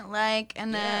 comment, like,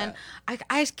 and then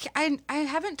I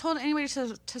haven't told anybody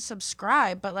to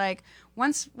subscribe, but like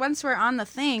once we're on the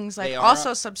things, like They are also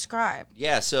on- subscribe.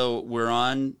 Yeah, so we're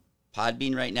on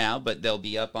Podbean right now, but they'll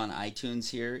be up on iTunes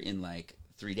here in like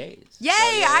 3 days. Yay!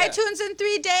 So, yeah. iTunes in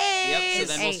 3 days. Yep.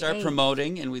 So then we'll start Hey.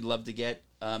 promoting, and we'd love to get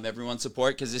everyone's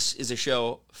support because this is a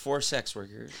show for sex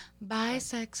workers. By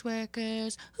sex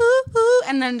workers, ooh, ooh,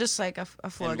 and then just like a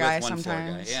floor And guy with one floor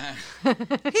sometimes. guy.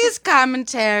 Yeah. He's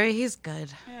commentary. He's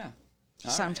good Yeah. All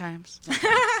right. sometimes.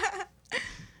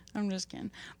 I'm just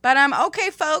kidding. But okay,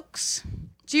 folks.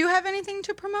 Do you have anything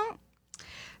to promote?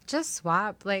 Just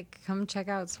swap. Like, come check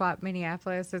out Swap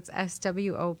Minneapolis. It's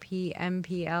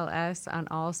SWOPMPLS on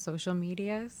all social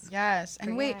medias. Yes.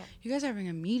 And wait, Forget. you guys are having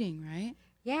a meeting, right?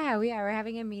 Yeah, we are. We're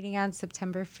having a meeting on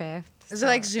September 5th. Is it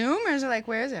like Zoom or is it like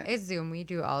where is it? It's Zoom. We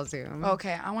do all Zoom.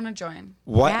 Okay, I want to join.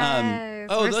 What? Yes,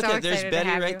 Oh, we're look so at there's excited to Betty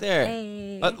have right you. there.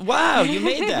 Hey. Wow, you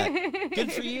made that.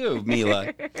 Good for you,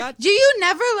 Mila. God, Do you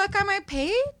never look on my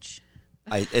page?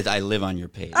 I live on your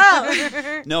page.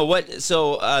 Oh. No, what?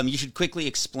 So you should quickly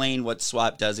explain what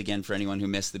SWAP does again for anyone who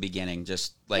missed the beginning.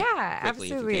 Just like Yeah, quickly, if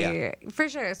you absolutely. can. Yeah. For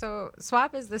sure. So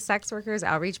SWAP is the Sex Workers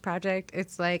Outreach Project.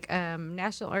 It's like a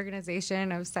national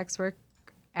organization of sex work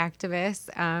activists.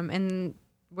 And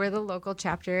we're the local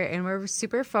chapter, and we're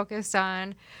super focused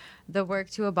on the work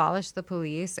to abolish the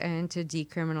police and to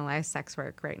decriminalize sex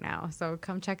work right now. So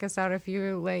come check us out if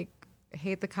you like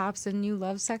hate the cops and you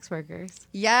love sex workers.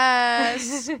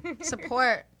 Yes.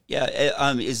 Support. Yeah.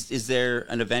 Is there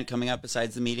an event coming up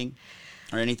besides the meeting,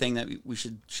 or anything that we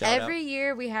should shout out? Every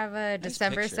year we have a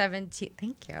December picture. 17th.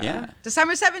 Thank you. Yeah.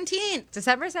 December 17th.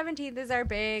 December 17th is our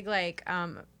big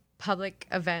public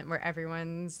event where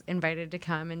everyone's invited to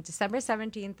come, and December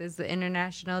 17th is the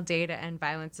International Day to End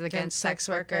Violence Against Sex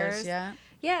Workers. Yeah.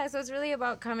 Yeah, so it's really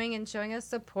about coming and showing us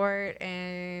support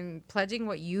and pledging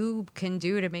what you can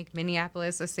do to make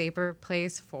Minneapolis a safer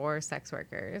place for sex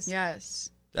workers. Yes.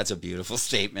 That's a beautiful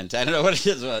statement. I don't know what it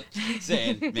is about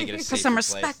saying make it a Put safer some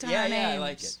place. respect on yeah, our yeah, names. I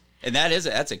like it. And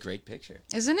that's a great picture.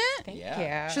 Isn't it? Thank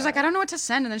Yeah. you. She was like, I don't know what to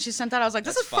send. And then she sent that. I was like,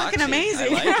 this That's is fucking foxy. amazing.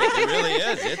 I like it. It really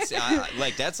is. It's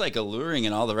like that's like alluring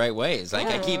in all the right ways. Like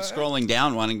I keep scrolling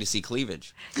down wanting to see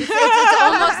cleavage. It's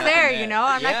almost there, you know?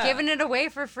 I'm Yeah. not giving it away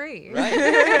for free. Right.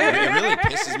 It really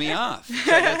pisses me off.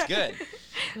 So that's good.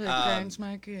 It grinds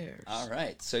my gears. All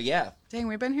right. So yeah. Dang,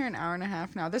 we've been here an hour and a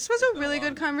half now. This was a really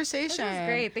good conversation. This was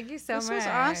great. Thank you so much. This was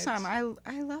awesome. I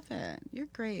love it. You're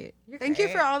great. You're Thank you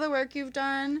great. for all the work you've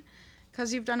done,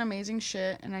 because you've done amazing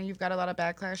shit, and you've got a lot of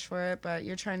backlash for it, but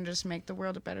you're trying to just make the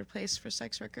world a better place for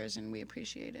sex workers, and we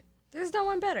appreciate it. There's no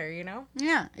one better, you know?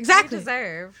 Yeah, exactly. You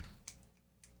deserve.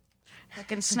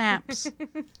 Fucking snaps.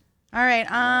 All right,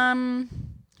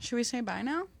 should we say bye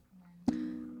now?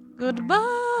 Goodbye.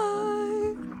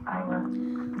 I was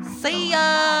See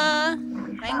ya.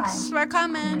 Thanks for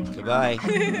coming. Goodbye.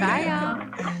 Bye, y'all.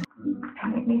 It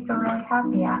made me feel really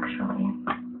happy, actually.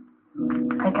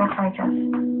 I guess I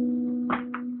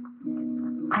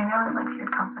really like your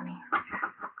company.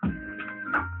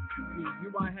 You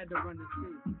why I had to run the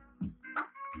street.